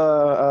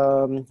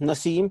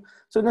 Naseem.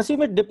 So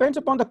Naseem, it depends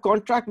upon the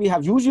contract we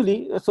have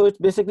usually. So it's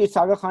basically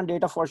Saga Khan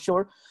data for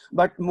sure,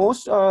 but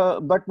most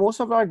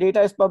of our data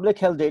is public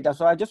health data.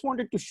 So I just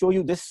wanted to show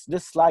you this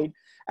slide.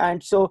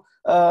 And so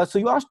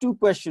you asked two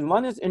questions.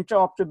 One is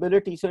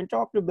interoperability. So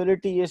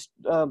interoperability is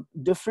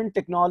different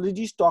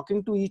technologies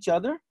talking to each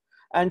other.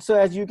 And so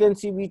as you can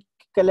see, we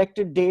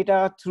collected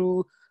data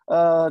through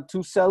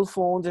cell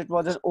phones. It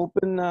was an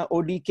open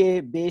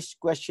ODK based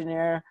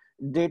questionnaire.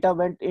 Data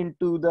went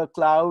into the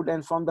cloud,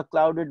 and from the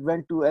cloud it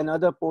went to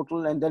another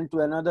portal, and then to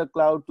another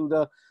cloud, to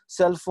the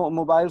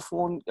mobile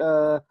phone,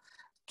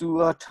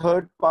 to a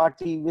third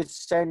party which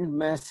send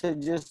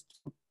messages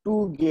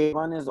to gate.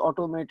 One is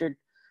automated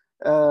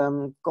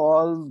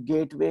call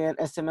gateway and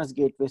SMS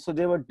gateway. So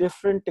there were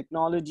different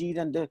technologies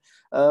and the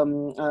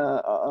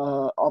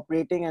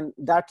operating, and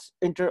that's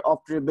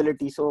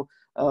interoperability. So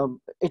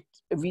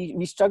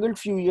we struggled a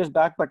few years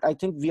back, but I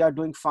think we are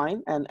doing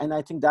fine, and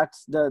I think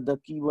that's the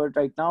key word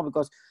right now,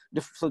 because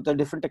so the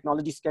different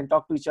technologies can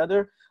talk to each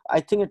other.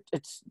 I think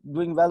it's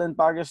doing well in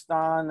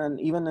Pakistan and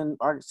even in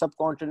our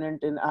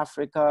subcontinent, in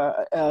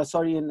Africa,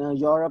 in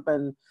Europe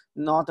and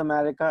North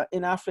America.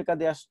 In Africa,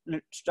 they are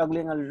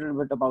struggling a little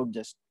bit about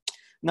this.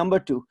 Number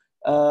two,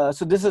 so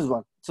this is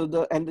one.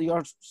 so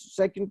your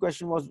second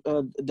question was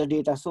the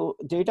data. So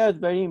data is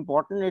very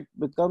important. It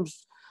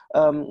becomes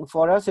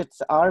for us,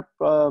 it's our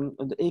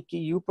the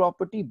AKU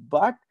property,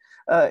 but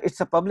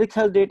it's a public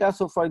health data.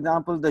 So for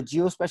example, the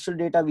geospatial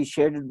data, we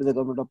shared it with the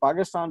government of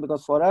Pakistan,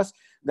 because for us,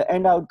 the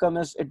end outcome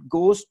is it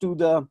goes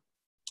to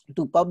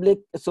public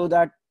so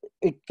that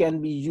it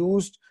can be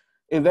used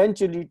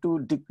eventually to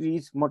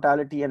decrease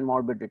mortality and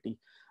morbidity.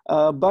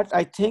 But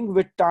I think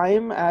with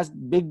time, as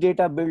big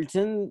data builds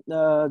in,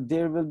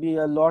 there will be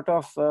a lot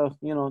of,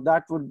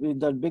 that would be,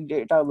 the big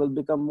data will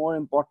become more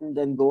important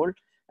than gold,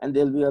 and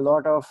there'll be a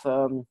lot of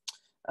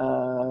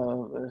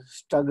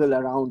struggle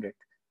around it.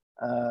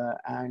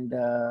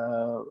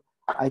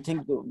 I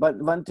think, but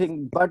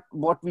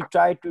what we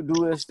try to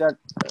do is that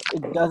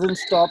it doesn't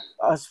stop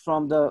us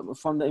from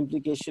the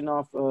implication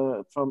of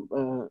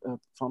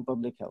from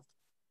public health.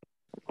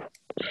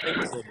 Thank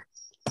you so much.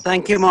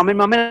 Thank you, Momin.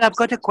 Momin, I've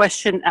got a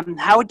question.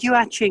 How do you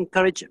actually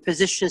encourage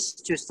physicians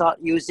to start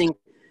using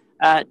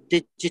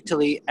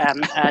digitally,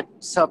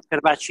 sort of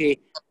actually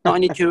not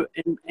only to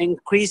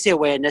increase the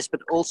awareness, but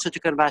also to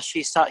kind of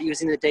actually start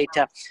using the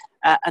data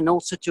and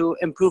also to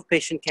improve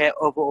patient care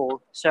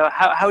overall? So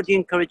how do you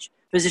encourage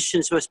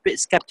physicians who are a bit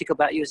skeptical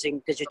about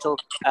using digital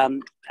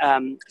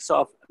sort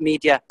of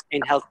media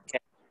in healthcare?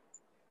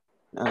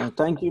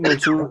 Thank you,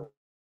 Mansoor.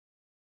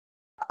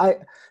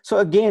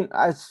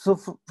 So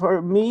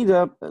for me,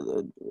 the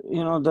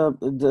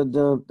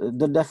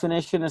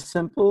definition is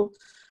simple.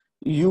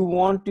 You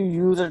want to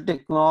use a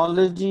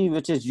technology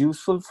which is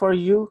useful for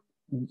you,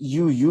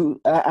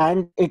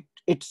 and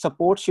it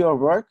supports your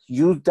work.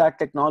 Use that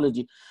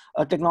technology.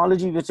 A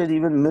technology which is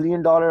even $1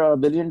 million or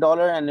 $1 billion,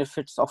 and if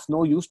it's of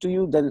no use to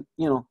you, then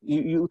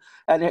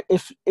and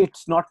if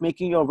it's not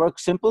making your work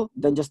simple,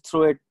 then just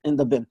throw it in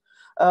the bin.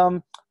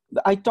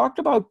 I talked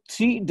about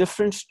 3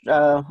 different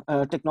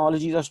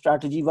technologies or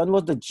strategy. One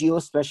was the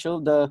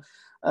geospatial,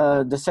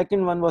 the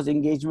second one was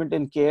engagement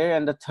in care,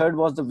 and the third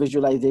was the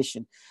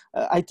visualization.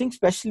 I think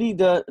especially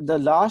the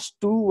last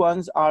 2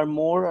 ones are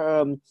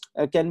more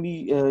can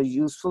be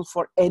useful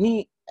for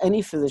any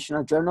physician,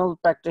 a general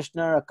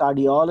practitioner, a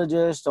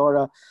cardiologist, or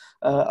a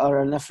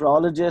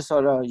nephrologist,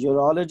 or a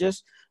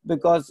urologist,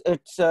 because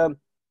it's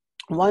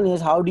one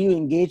is, how do you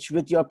engage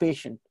with your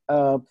patient?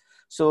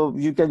 So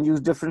you can use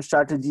different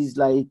strategies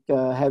like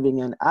having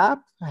an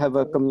app, have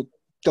a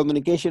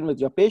communication with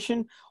your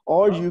patient,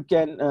 or you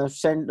can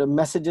send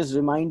messages,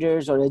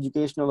 reminders, or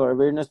educational or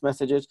awareness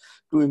messages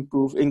to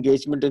improve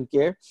engagement in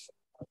care.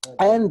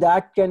 And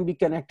that can be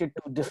connected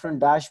to different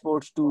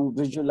dashboards to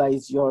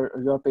visualize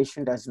your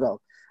patient as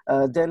well.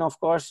 Then, of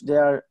course,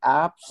 there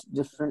are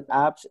different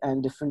apps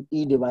and different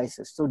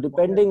e-devices. So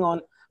depending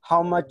on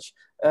how much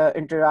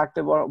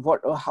interactive or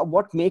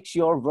what makes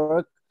your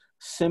work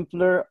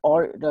simpler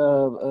or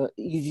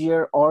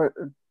easier, or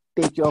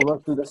take your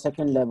work to the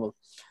second level.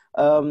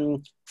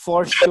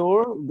 For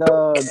sure,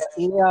 the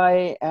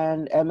AI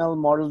and ML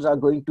models are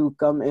going to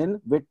come in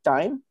with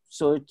time.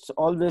 So it's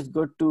always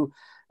good to,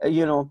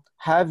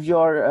 have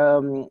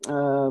your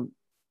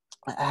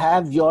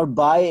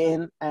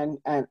buy-in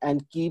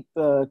and keep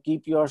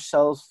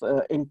yourself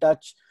in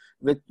touch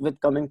with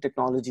coming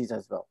technologies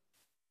as well.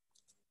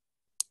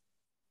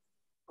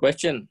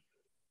 Question.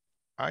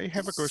 I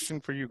have a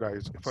question for you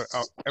guys, for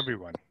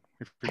everyone,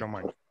 if you don't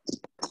mind.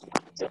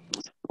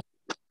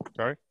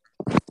 Sorry?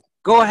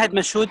 Go ahead,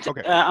 Mashood.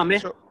 Okay.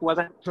 Amir,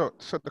 whoever. So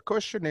the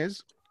question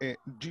is,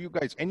 do you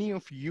guys, any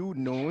of you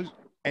knows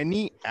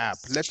any app?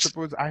 Let's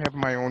suppose I have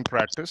my own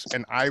practice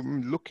and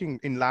I'm looking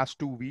in last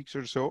 2 weeks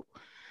or so,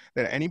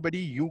 that anybody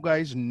you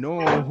guys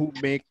know who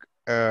make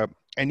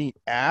any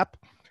app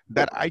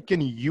that I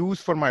can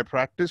use for my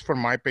practice, for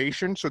my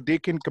patients, so they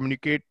can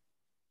communicate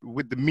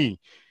with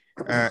me.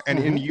 And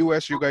in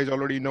US, you guys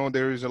already know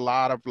there is a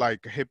lot of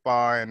like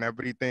HIPAA and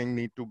everything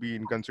need to be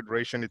in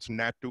consideration. It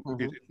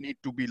need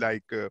to be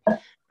like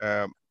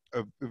a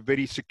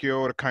very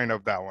secure kind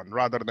of that one,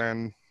 rather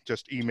than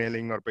just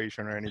emailing our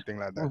patient or anything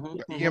like that.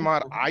 The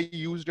EMR, I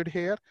used it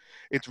here.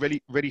 It's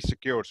very, very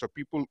secure. So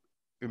people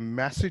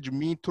message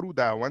me through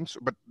that one,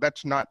 but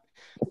that's not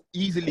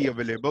easily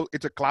available.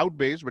 It's a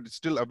cloud-based, but it's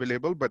still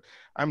available. But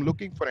I'm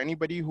looking for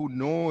anybody who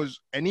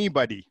knows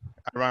anybody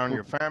around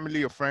your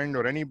family or friend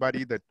or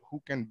anybody that who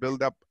can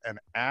build up an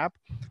app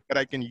that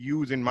I can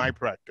use in my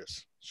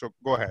practice. So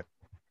go ahead,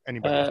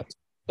 anybody.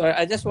 So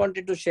I just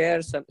wanted to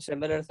share some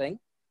similar thing.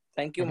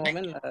 Thank you,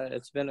 Momin.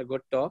 It's been a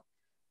good talk.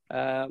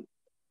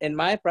 In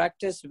my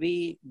practice,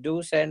 we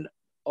do send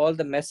all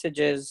the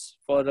messages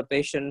for the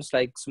patients,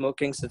 like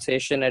smoking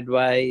cessation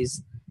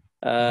advice,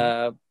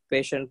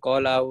 patient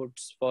call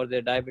outs for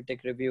their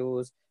diabetic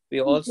reviews.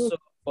 We also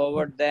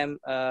forward them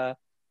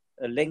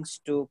links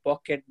to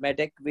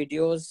MAcadMedEd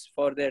videos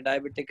for their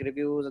diabetic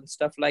reviews and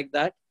stuff like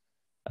that.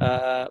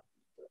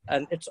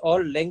 And it's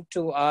all linked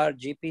to our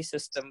GP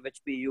system,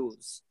 which we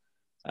use.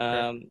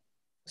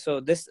 So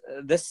this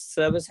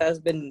service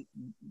has been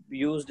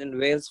used in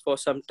Wales for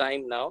some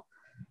time now.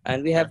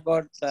 And we have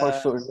got for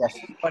sure, yes,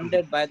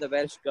 funded by the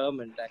Welsh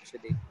government,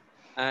 actually.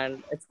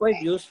 and it's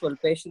quite useful.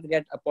 Patients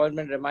get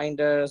appointment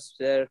reminders,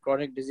 their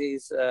chronic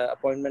disease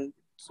appointments,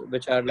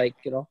 which are like,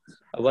 you know,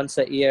 once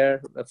a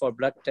year for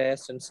blood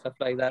tests and stuff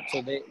like that.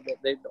 So they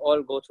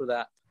all go through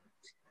that.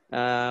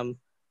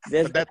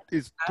 But that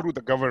is through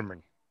the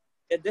government.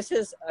 This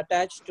is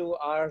attached to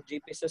our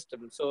GP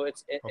system, so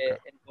it's Okay.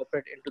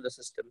 incorporated into the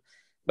system.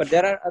 But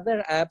there are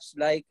other apps,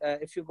 like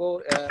if you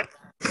go,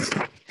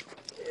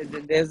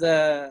 there's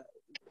a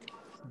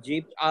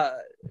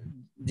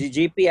the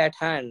GP at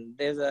hand.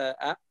 There's a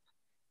app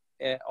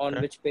on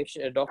which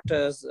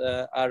doctors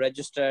are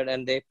registered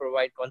and they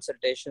provide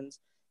consultations.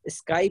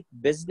 Skype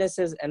Business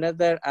is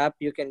another app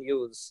you can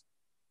use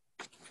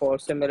for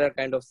similar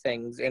kind of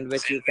things, in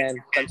which you can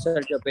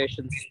consult your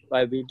patients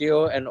by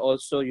video and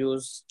also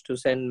use to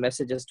send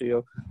messages to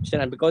your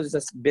patient. And because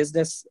it's a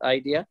business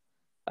idea,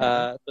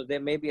 so there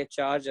may be a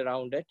charge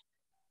around it,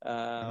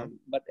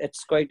 but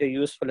it's quite a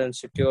useful and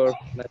secure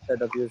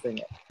method of using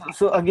it.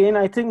 So again,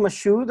 I think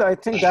Mashood, I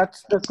think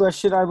that's the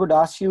question I would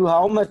ask you.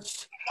 How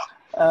much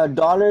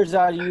dollars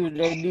are you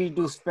ready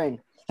to spend?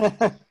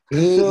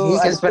 He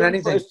can spend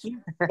anything.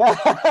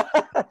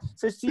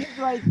 So it seems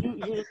like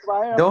you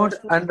require. Don't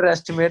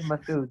underestimate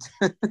Masood.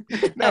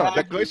 No,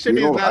 the question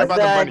is not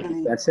about the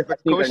money. That's the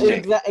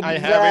question I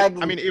have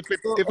it. I mean, if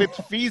it's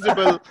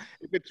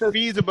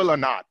feasible, or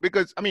not.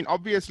 Because I mean,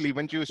 obviously,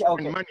 when you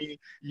spend money,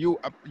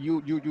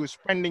 you're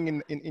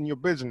spending in your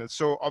business.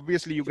 So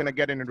obviously, you're gonna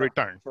get in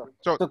return.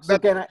 So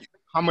can I?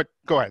 How much?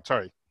 Go ahead.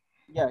 Sorry.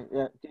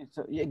 Yeah.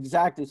 So,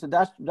 exactly. So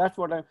that's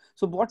what I.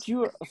 So what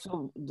you.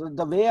 So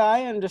the way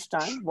I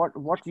understand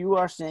what you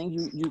are saying,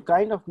 you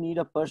kind of need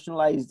a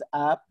personalized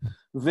app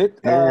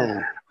with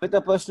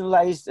a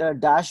personalized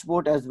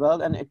dashboard as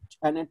well, and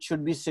it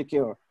should be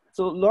secure.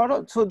 So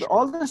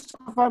all the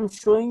stuff I'm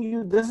showing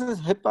you, this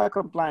is HIPAA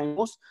compliant.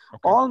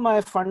 All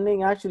my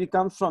funding actually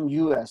comes from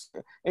US.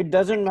 It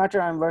doesn't matter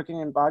I'm working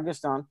in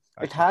Pakistan.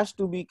 It has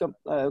to be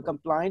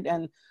compliant,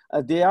 and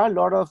there are a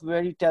lot of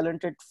very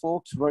talented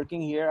folks working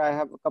here. I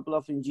have a couple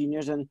of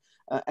engineers, and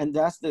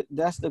that's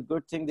the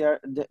good thing.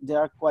 They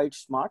are quite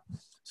smart.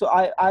 So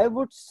I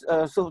would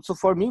so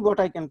for me, what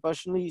I can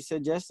personally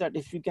suggest that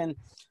if you can.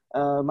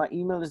 My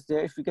email is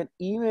there. If you can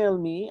email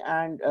me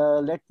and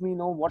let me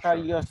know what are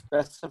your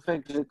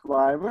specific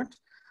requirements,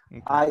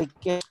 I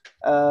can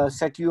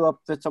set you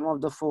up with some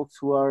of the folks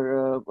who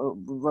are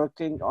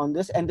working on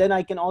this, and then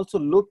I can also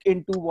look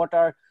into what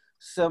are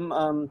some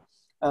of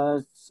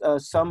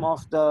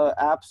the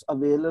apps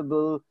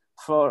available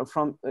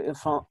from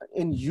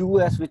in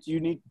US, which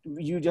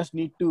you just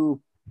need to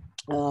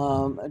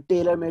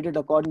tailor-made it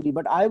accordingly.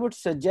 But I would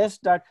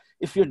suggest that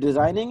if you're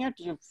designing it,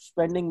 you're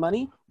spending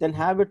money, then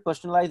have it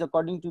personalized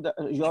according to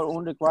your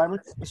own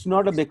requirements. It's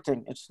not a big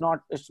thing. It's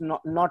not with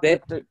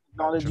the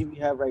technology we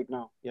have right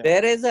now. Yeah.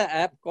 There is an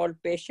app called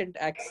Patient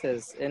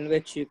Access, in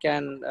which you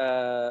can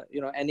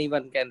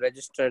anyone can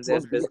register their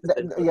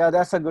business. Yeah,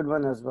 that's a good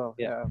one as well.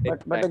 Yeah.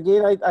 But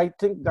again, I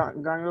think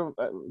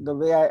the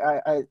way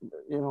I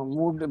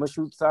moved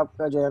Mashood Saab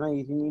ka jo hai na,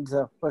 he needs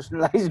a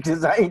personalized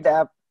designed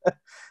app.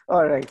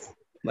 All right.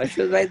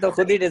 Mashood bhai to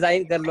khud hi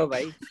design kar lo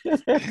bhai.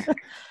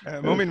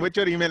 Momin, what's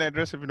your email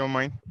address if you don't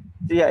mind?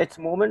 Yeah, it's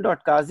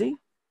momin.qazi.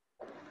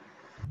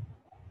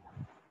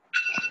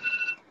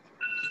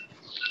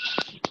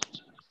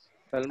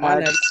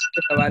 Salman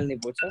सवाल नहीं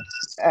पूछा.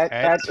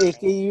 At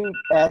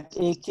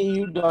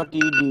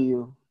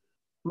aku.edu.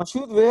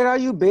 Mashood, where are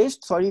you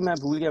based? Sorry, मैं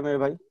भूल गया मेरे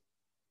भाई.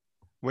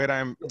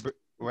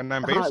 When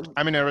I'm based,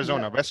 I'm in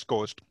Arizona, West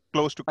Coast,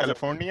 close to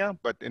California,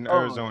 but in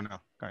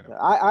Arizona, kind of.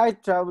 I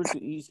travel to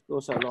East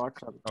Coast a lot.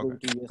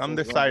 Come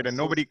this side, and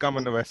nobody come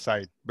on the west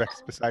side,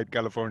 beside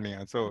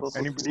California. So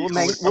anybody.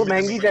 वो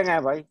महंगी जगह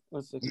है भाई.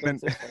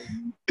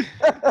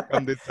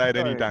 Come this side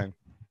anytime.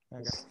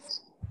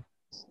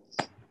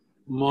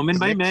 मोमिन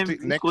भाई मैं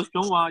East Coast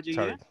हूँ, वहाँ आ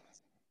जाइए.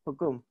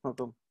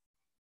 हुकुम.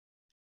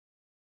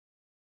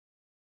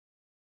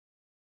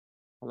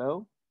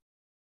 Hello.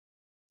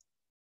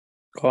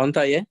 कौन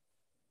था ये?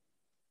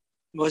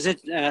 Was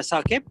it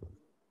Saqib?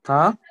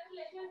 Huh?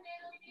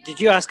 Did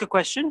you ask a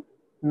question?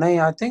 No,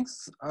 I think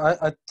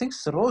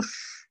Sarosh.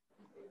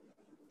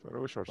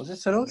 Was it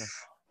Sarosh?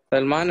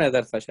 Salman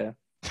इधर फंसा है.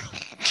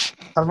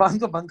 Salman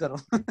को बंद करो.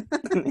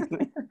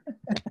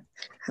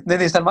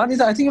 नहीं, Salman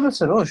is, I think it was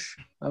Sarosh.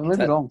 I'm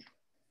maybe wrong.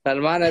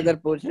 Salman इधर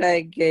पूछ रहा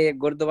है कि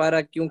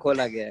गुरुद्वारा क्यों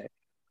खोला गया है.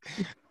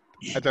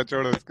 अच्छा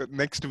छोड़ो इसको.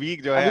 Next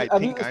week जो है, I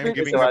think I'm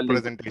giving a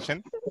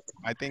presentation.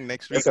 I think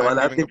next week I'm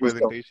giving a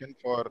presentation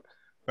for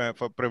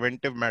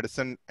preventive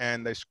medicine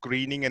and the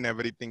screening and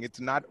everything. It's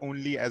not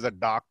only as a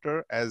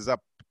doctor, as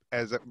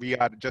we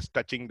are just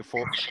touching the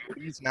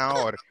 40s now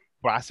or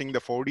crossing the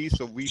 40s,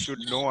 so we should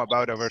know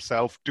about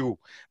ourselves too,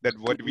 that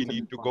what we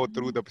need to go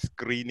through the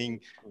screening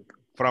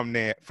from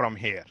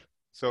here.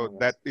 So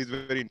that is a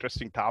very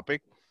interesting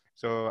topic.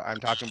 So I'm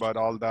talking about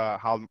all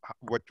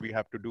what we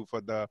have to do for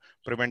the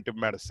preventive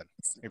medicine.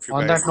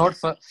 On that note,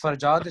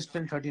 Farjad is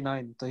still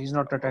 39, so he's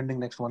not attending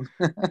next one.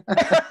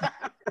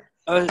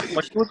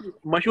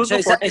 Mashood, so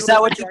is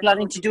that what you're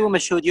planning to do,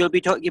 Mashood? You'll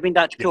be giving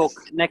that talk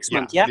next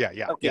month, yeah?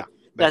 Yeah.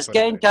 Let's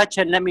get in touch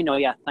and let me know.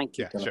 Yeah, thank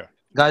you. Yeah, sure.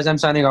 Guys, I'm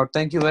signing out.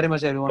 Thank you very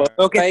much, everyone.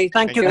 Okay,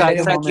 thank you,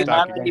 guys. Thank you,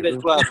 Thank Steve,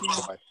 as well.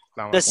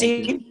 Bye.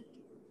 Naseem,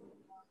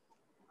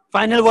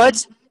 final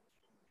words?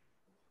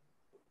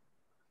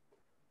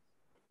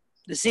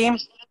 Naseem?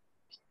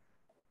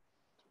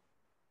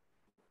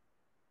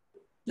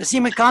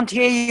 Naseem, I can't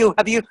hear you.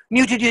 Have you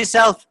muted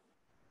yourself?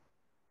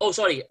 Oh,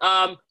 sorry.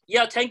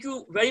 Yeah, thank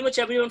you very much,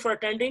 everyone, for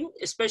attending,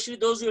 especially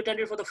those who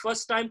attended for the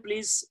first time.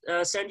 Please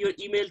send your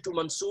email to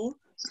Mansoor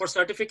for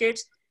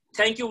certificates.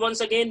 Thank you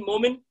once again,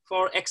 Momin,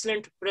 for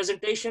excellent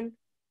presentation.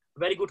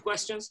 Very good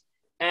questions.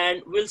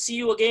 And we'll see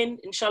you again,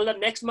 inshallah,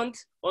 next month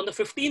on the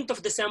 15th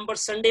of December,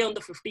 Sunday on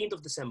the 15th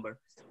of December.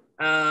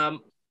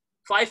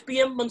 5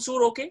 p.m.,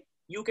 Mansoor, okay?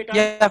 UK time?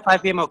 Yeah,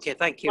 5 p.m. Okay,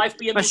 thank you. 5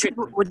 p.m. UK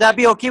time. Would that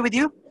be okay with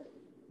you?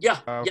 Yeah,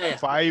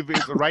 5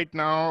 is right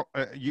now.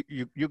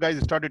 You guys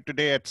started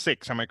today at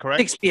 6. Am I correct?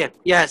 6 p.m.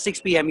 Yeah,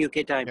 6 p.m.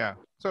 UK time. Yeah,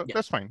 so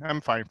that's fine.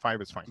 I'm fine.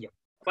 5 is fine. Yeah,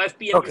 5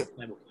 p.m. Okay.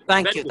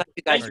 Thank you. Thank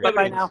you, guys.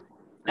 Bye-bye now.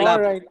 All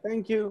right.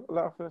 Thank you.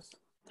 Allah Hafiz.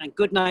 And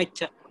good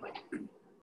night.